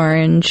yellow and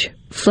orange,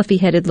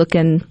 fluffy-headed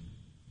looking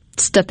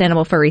stuffed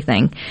animal furry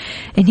thing.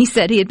 And he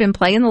said he had been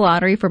playing the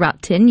lottery for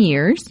about 10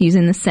 years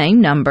using the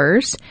same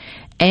numbers.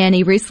 And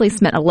he recently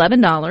spent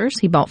 $11.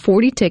 He bought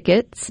 40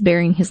 tickets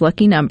bearing his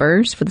lucky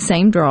numbers for the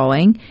same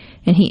drawing.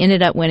 And he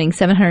ended up winning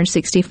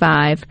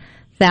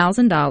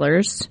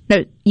 $765,000.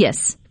 No,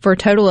 yes, for a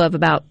total of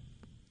about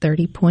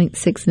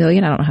 $30.6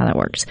 million. I don't know how that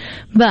works.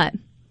 But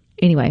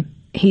anyway,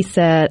 he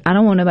said, I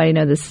don't want nobody to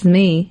know this is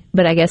me.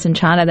 But I guess in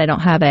China they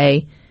don't have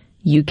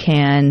you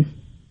can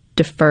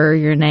defer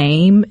your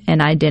name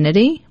and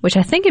identity, which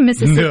I think in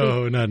Mississippi.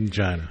 No, not in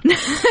China.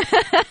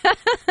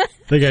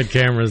 They got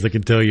cameras that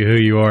can tell you who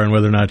you are and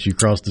whether or not you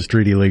crossed the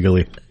street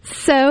illegally.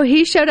 So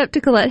he showed up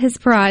to collect his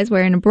prize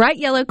wearing a bright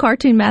yellow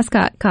cartoon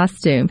mascot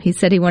costume. He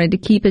said he wanted to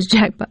keep his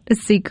jackpot a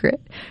secret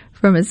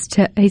from his.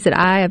 He said,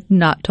 I have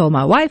not told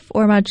my wife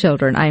or my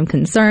children. I am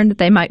concerned that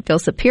they might feel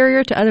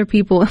superior to other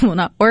people and will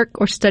not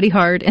work or study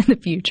hard in the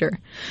future,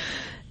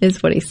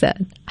 is what he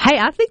said. Hey,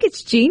 I think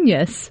it's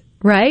genius.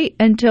 Right?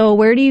 Until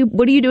what do you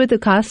do with the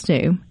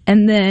costume?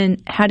 And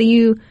then how do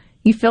you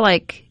feel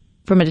like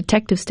from a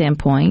detective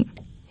standpoint,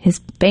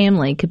 his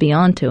family could be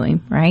onto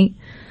him, right?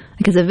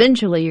 Because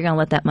eventually you're going to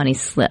let that money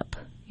slip.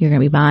 You're going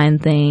to be buying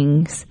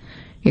things.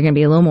 You're going to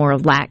be a little more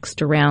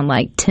relaxed around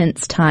like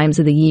tense times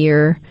of the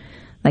year.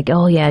 Like,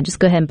 oh yeah, just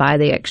go ahead and buy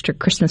the extra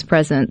Christmas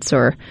presents,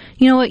 or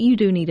you know what? You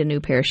do need a new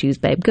pair of shoes,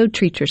 babe. Go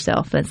treat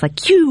yourself. And it's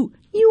like, you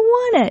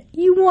won it.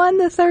 You won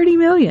the $30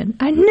 million.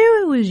 I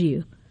knew it was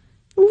you.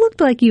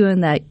 Looked like you in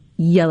that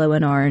yellow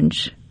and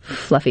orange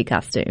fluffy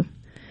costume.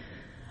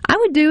 I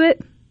would do it.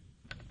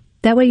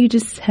 That way you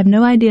just have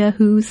no idea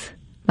who's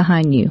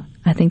behind you.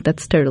 I think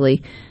that's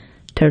totally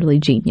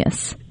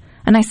genius.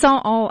 And I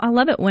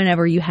love it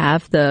whenever you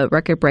have the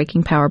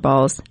record-breaking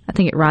Powerballs. I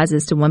think it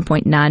rises to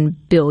 $1.9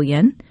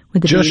 billion.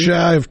 With the just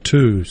shy of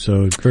 2,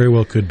 so it very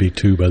well could be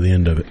 2 by the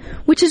end of it.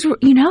 Which is,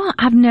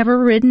 I've never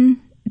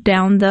ridden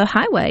down the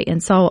highway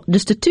and saw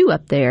just a 2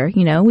 up there.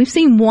 We've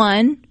seen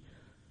 1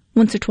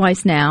 once or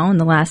twice now in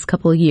the last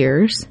couple of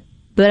years,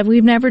 but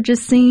we've never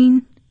just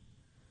seen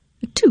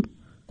 2,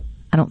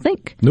 I don't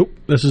think. Nope,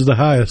 this is the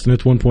highest, and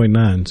it's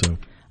 1.9, so.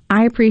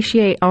 I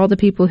appreciate all the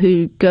people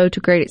who go to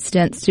great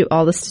extents to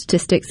all the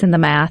statistics and the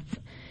math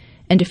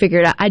and to figure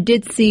it out. I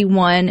did see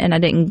 1, and I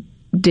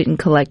didn't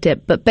collect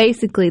it, but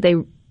basically they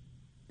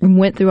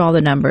went through all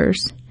the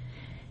numbers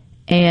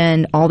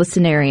and all the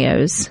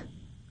scenarios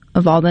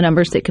of all the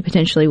numbers that could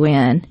potentially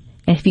win.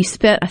 And if you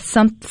spent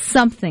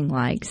something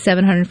like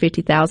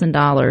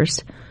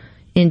 $750,000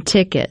 in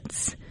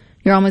tickets,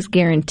 you're almost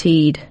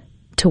guaranteed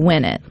to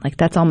win it. Like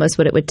that's almost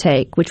what it would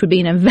take, which would be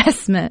an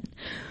investment,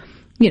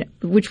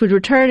 which would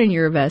return in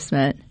your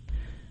investment.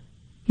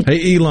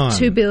 Hey, Elon,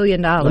 $2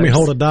 billion. Let me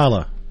hold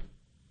 $1.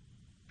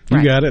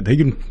 You got it. He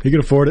can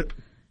afford it.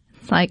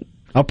 It's like,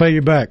 I'll pay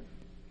you back.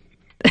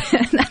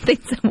 I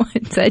think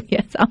someone said,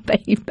 yes, I'll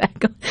pay you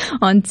back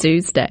on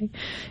Tuesday.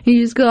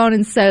 You just go on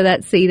and sow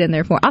that seed in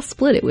there for me. I'll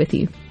split it with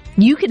you.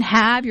 You can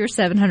have your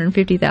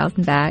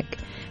 $750,000 back,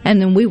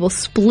 and then we will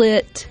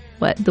split,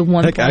 the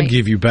 1 Heck, I'll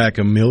give you back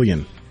 $1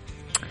 million.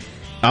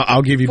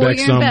 I'll give you back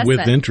some investment.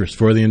 With interest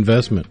for the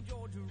investment.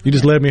 You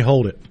just let me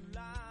hold it.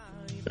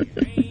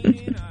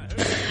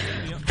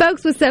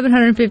 Folks with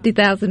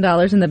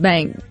 $750,000 in the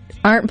bank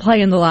aren't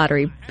playing the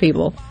lottery,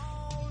 people.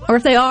 Or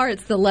if they are,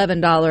 it's the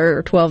 $11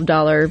 or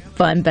 $12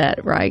 fun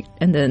bet, right?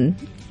 And then,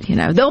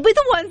 they'll be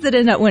the ones that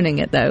end up winning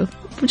it, though.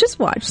 Just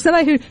watch.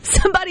 Somebody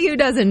who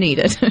doesn't need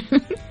it.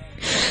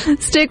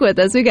 Stick with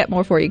us. We got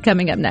more for you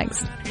coming up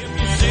next.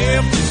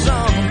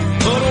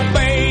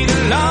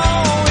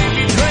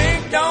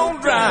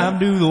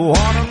 Do the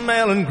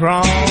watermelon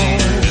crawl.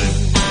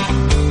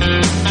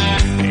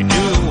 Do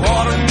the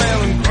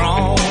watermelon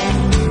crawl.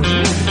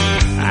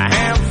 I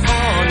have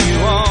fun, you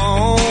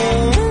all.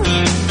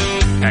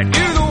 I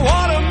do the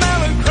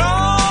watermelon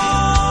crawl.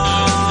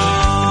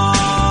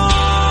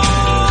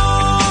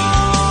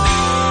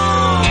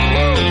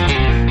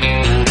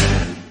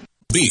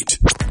 Beat,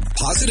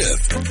 positive,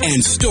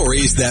 and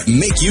stories that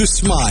make you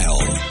smile.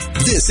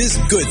 This is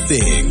Good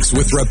Things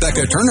with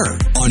Rebecca Turner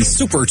on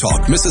Super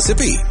Talk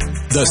Mississippi,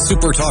 the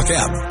Super Talk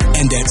app,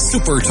 and at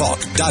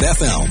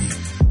supertalk.fm.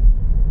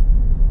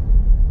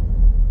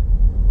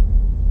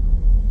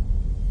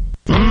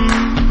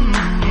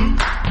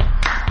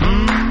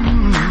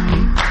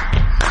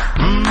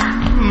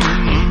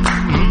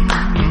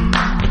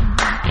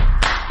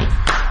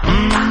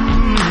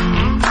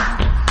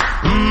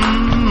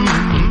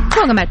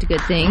 Welcome back to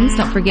Good Things.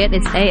 Don't forget,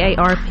 it's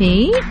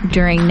AARP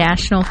during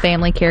National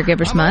Family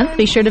Caregivers Month.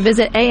 Be sure to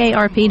visit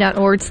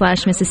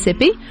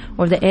aarp.org/Mississippi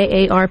or the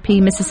AARP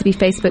Mississippi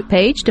Facebook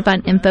page to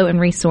find info and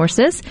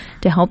resources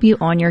to help you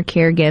on your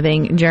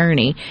caregiving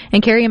journey.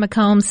 And Carrie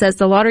McComb says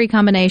the lottery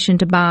combination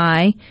to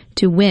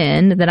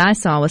win that I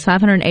saw was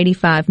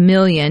 $585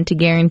 million to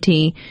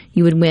guarantee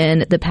you would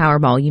win the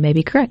Powerball. You may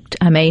be correct.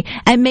 I may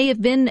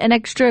have been an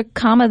extra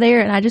comma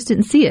there and I just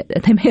didn't see it.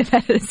 They may have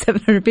had it at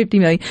 $750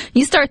 million.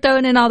 You start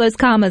throwing in all those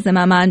commas and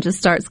my mind just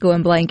starts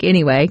going blank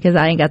anyway because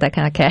I ain't got that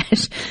kind of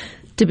cash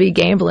to be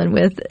gambling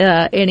with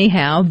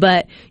anyhow.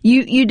 But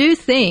you do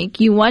think,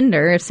 you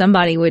wonder if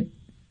somebody would,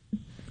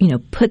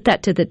 put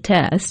that to the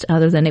test,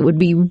 other than it would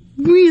be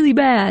really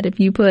bad if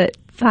you put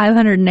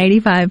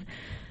 $585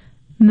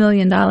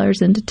 million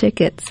into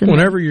tickets.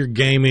 Whenever you're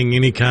gaming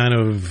any kind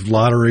of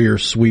lottery or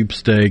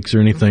sweepstakes or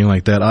anything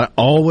like that, I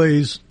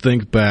always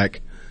think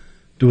back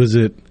to, was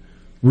it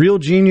Real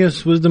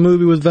Genius was the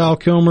movie with Val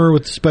Kilmer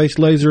with the space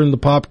laser and the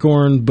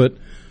popcorn, but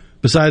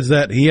besides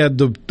that, he had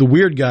the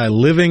weird guy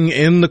living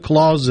in the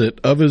closet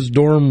of his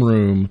dorm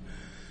room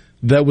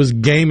that was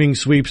gaming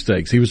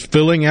sweepstakes. He was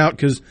filling out,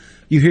 because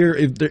you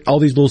hear all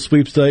these little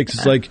sweepstakes,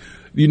 it's like,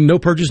 no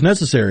purchase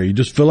necessary. You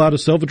just fill out a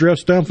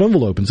self-addressed stamp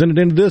envelope and send it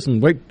into this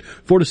and wait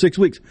 4 to 6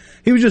 weeks.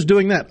 He was just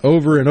doing that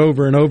over and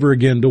over and over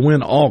again to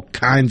win all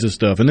kinds of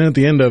stuff. And then at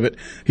the end of it,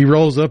 he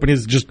rolls up and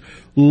he's just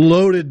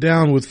loaded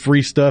down with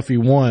free stuff he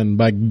won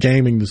by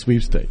gaming the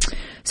sweepstakes.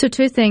 So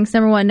 2 things.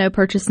 Number 1, no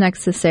purchase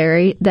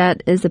necessary.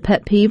 That is a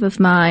pet peeve of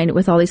mine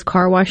with all these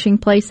car washing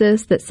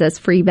places that says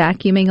free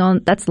vacuuming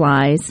on. That's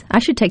lies. I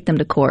should take them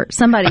to court.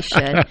 Somebody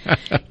should.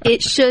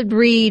 It should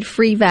read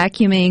free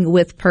vacuuming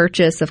with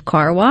purchase of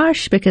car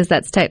wash, because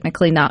that's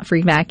technically not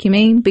free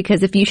vacuuming.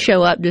 Because if you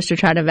show up just to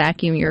try to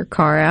vacuum your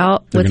car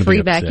out with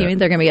free vacuuming,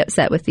 they're going to be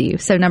upset with you.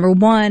 So number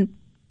 1,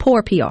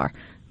 poor PR.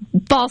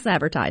 False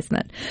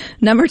advertisement.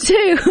 Number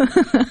 2,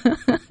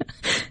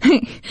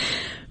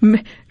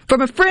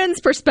 from a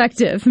friend's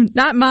perspective,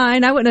 not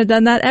mine, I wouldn't have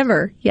done that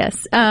ever.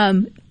 Yes.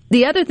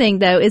 The other thing,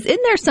 though, is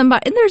there's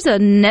a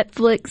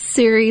Netflix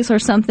series or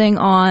something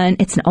on,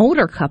 it's an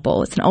older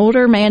couple. It's an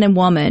older man and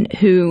woman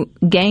who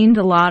gained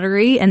the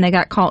lottery and they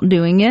got caught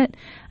doing it.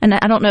 And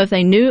I don't know if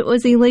they knew it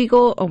was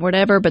illegal or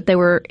whatever, but they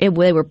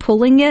were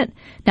pulling it.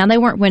 Now, they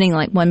weren't winning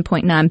like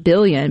 $1.9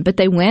 billion, but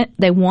they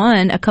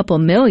won a couple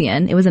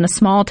million. It was in a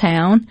small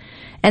town.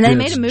 And they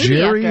made a movie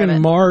Jerry after it.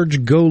 and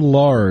Marge Go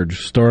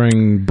Large,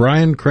 starring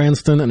Bryan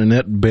Cranston and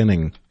Annette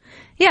Bening.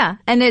 Yeah,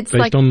 and it's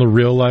based on the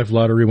real-life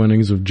lottery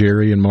winnings of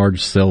Jerry and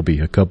Marge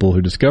Selby, a couple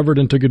who discovered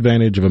and took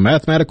advantage of a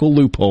mathematical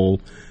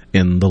loophole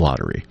in the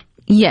lottery.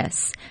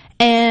 Yes.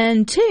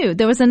 And 2,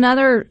 there was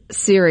another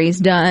series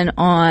done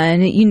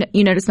on, you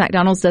notice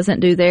McDonald's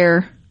doesn't do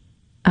their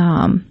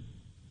the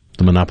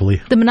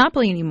Monopoly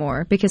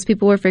anymore because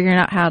people were figuring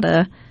out how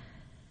to.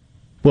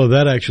 Well,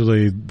 that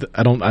actually,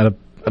 I don't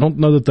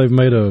know that they've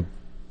made a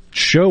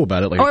show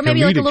about it, like or a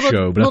maybe comedic like a little,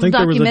 show, but I think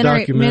there was a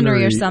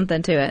documentary or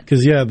something to it.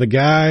 Because the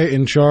guy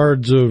in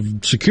charge of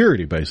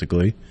security,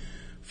 basically,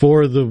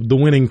 for the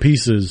winning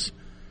pieces,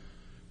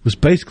 was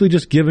basically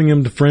just giving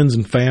them to friends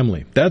and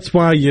family. That's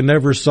why you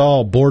never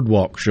saw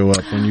Boardwalk show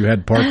up when you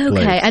had Park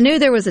Place. Okay, I knew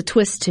there was a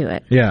twist to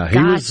it. Yeah,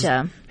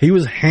 he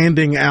was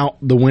handing out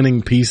the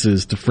winning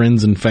pieces to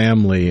friends and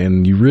family,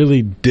 and you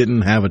really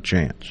didn't have a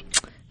chance.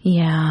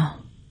 Yeah,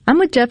 I'm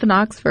with Jeff in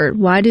Oxford.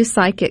 Why do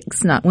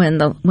psychics not win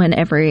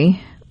every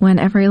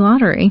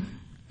lottery?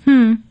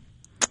 I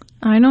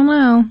don't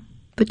know,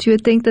 but you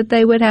would think that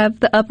they would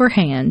have the upper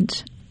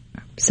hand,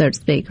 so to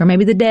speak. Or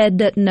maybe the dead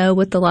doesn't know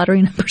what the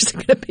lottery numbers are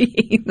going to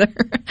be either.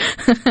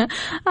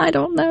 I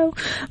don't know.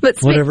 But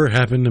whatever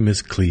happened to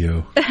Miss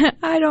Cleo?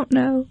 I don't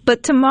know.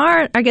 But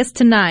tomorrow, I guess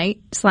tonight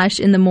 /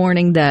 in the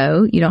morning,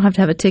 though, you don't have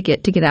to have a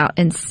ticket to get out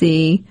and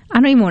see. I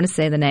don't even want to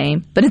say the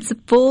name, but it's a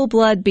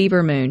full-blood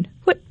beaver moon.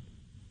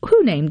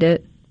 Who named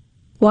it?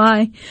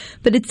 Why?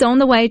 But it's on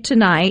the way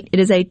tonight. It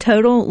is a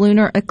total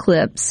lunar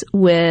eclipse.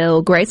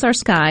 Will grace our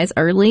skies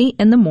early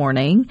in the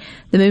morning.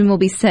 The moon will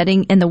be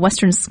setting in the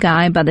western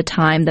sky by the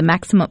time the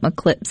maximum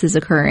eclipse is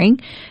occurring.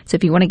 So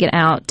if you want to get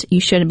out,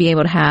 you should be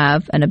able to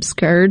have an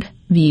obscured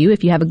view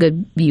if you have a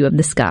good view of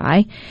the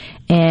sky.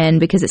 And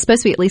because it's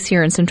supposed to be at least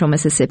here in central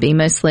Mississippi,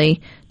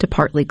 mostly to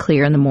partly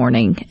clear in the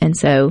morning. And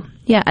so,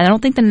 yeah, I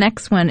don't think the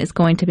next one is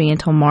going to be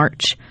until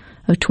March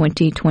of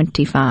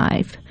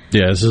 2025.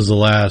 Yeah, this is the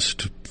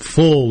last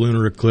full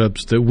lunar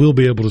eclipse that we'll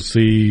be able to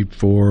see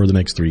for the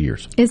next 3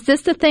 years. Is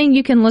this the thing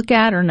you can look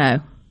at or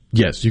no?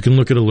 Yes, you can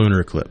look at a lunar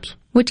eclipse.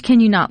 Which can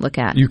you not look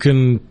at? You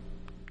can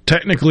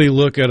technically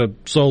look at a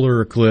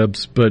solar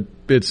eclipse, but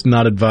it's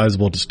not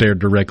advisable to stare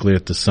directly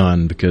at the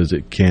sun because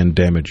it can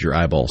damage your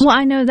eyeballs. Well,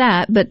 I know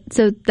that, but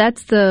so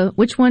that's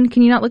which one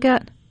can you not look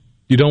at?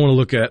 You don't want to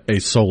look at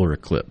a solar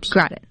eclipse.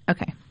 Got it.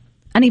 Okay.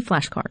 I need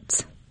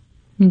flashcards.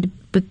 I need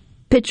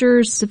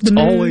pictures of the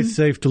moon. It's always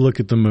safe to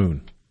look at the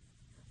moon.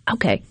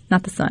 Okay,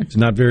 not the sun. It's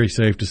not very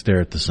safe to stare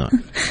at the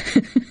sun.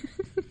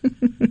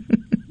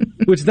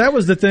 Which, that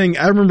was the thing.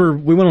 I remember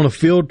we went on a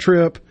field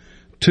trip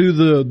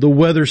to the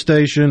weather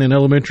station in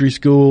elementary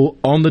school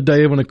on the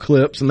day of an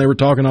eclipse, and they were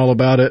talking all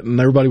about it, and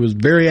everybody was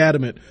very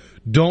adamant,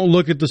 don't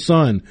look at the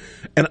sun.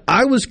 And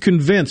I was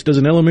convinced as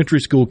an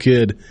elementary school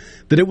kid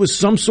that it was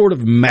some sort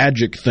of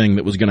magic thing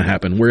that was going to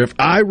happen, where if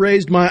I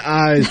raised my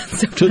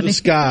eyes to the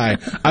sky,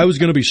 I was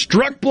going to be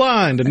struck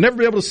blind and never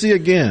be able to see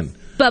again.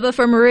 Bubba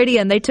from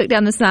Meridian, they took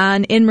down the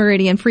sign in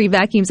Meridian, free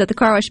vacuums at the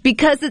car wash,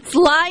 because it's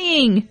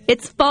lying.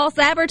 It's false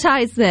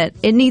advertisement.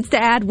 It needs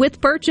to add with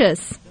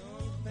purchase.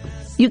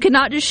 You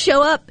cannot just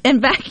show up and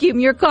vacuum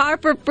your car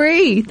for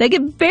free. They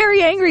get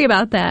very angry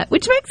about that,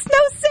 which makes no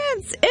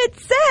sense. It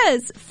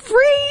says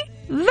free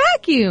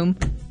vacuum.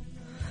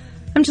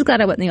 I'm just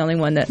glad I wasn't the only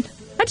one that...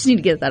 I just need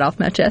to get that off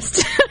my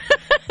chest.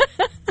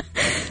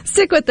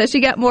 Stick with us.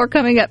 You got more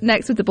coming up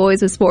next with the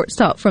boys with Sports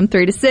Talk from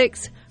 3 to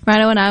 6.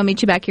 Rhino and I will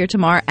meet you back here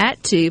tomorrow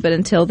at 2. But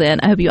until then,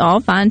 I hope you all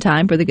find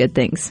time for the good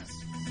things.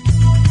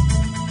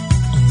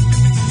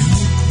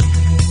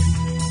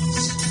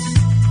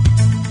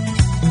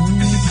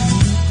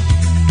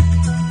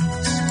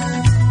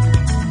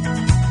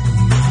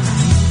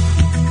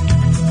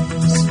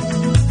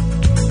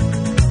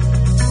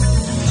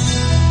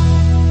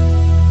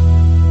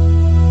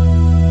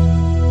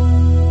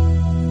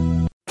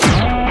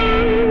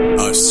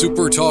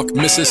 SuperTalk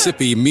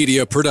Mississippi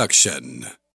Media Production.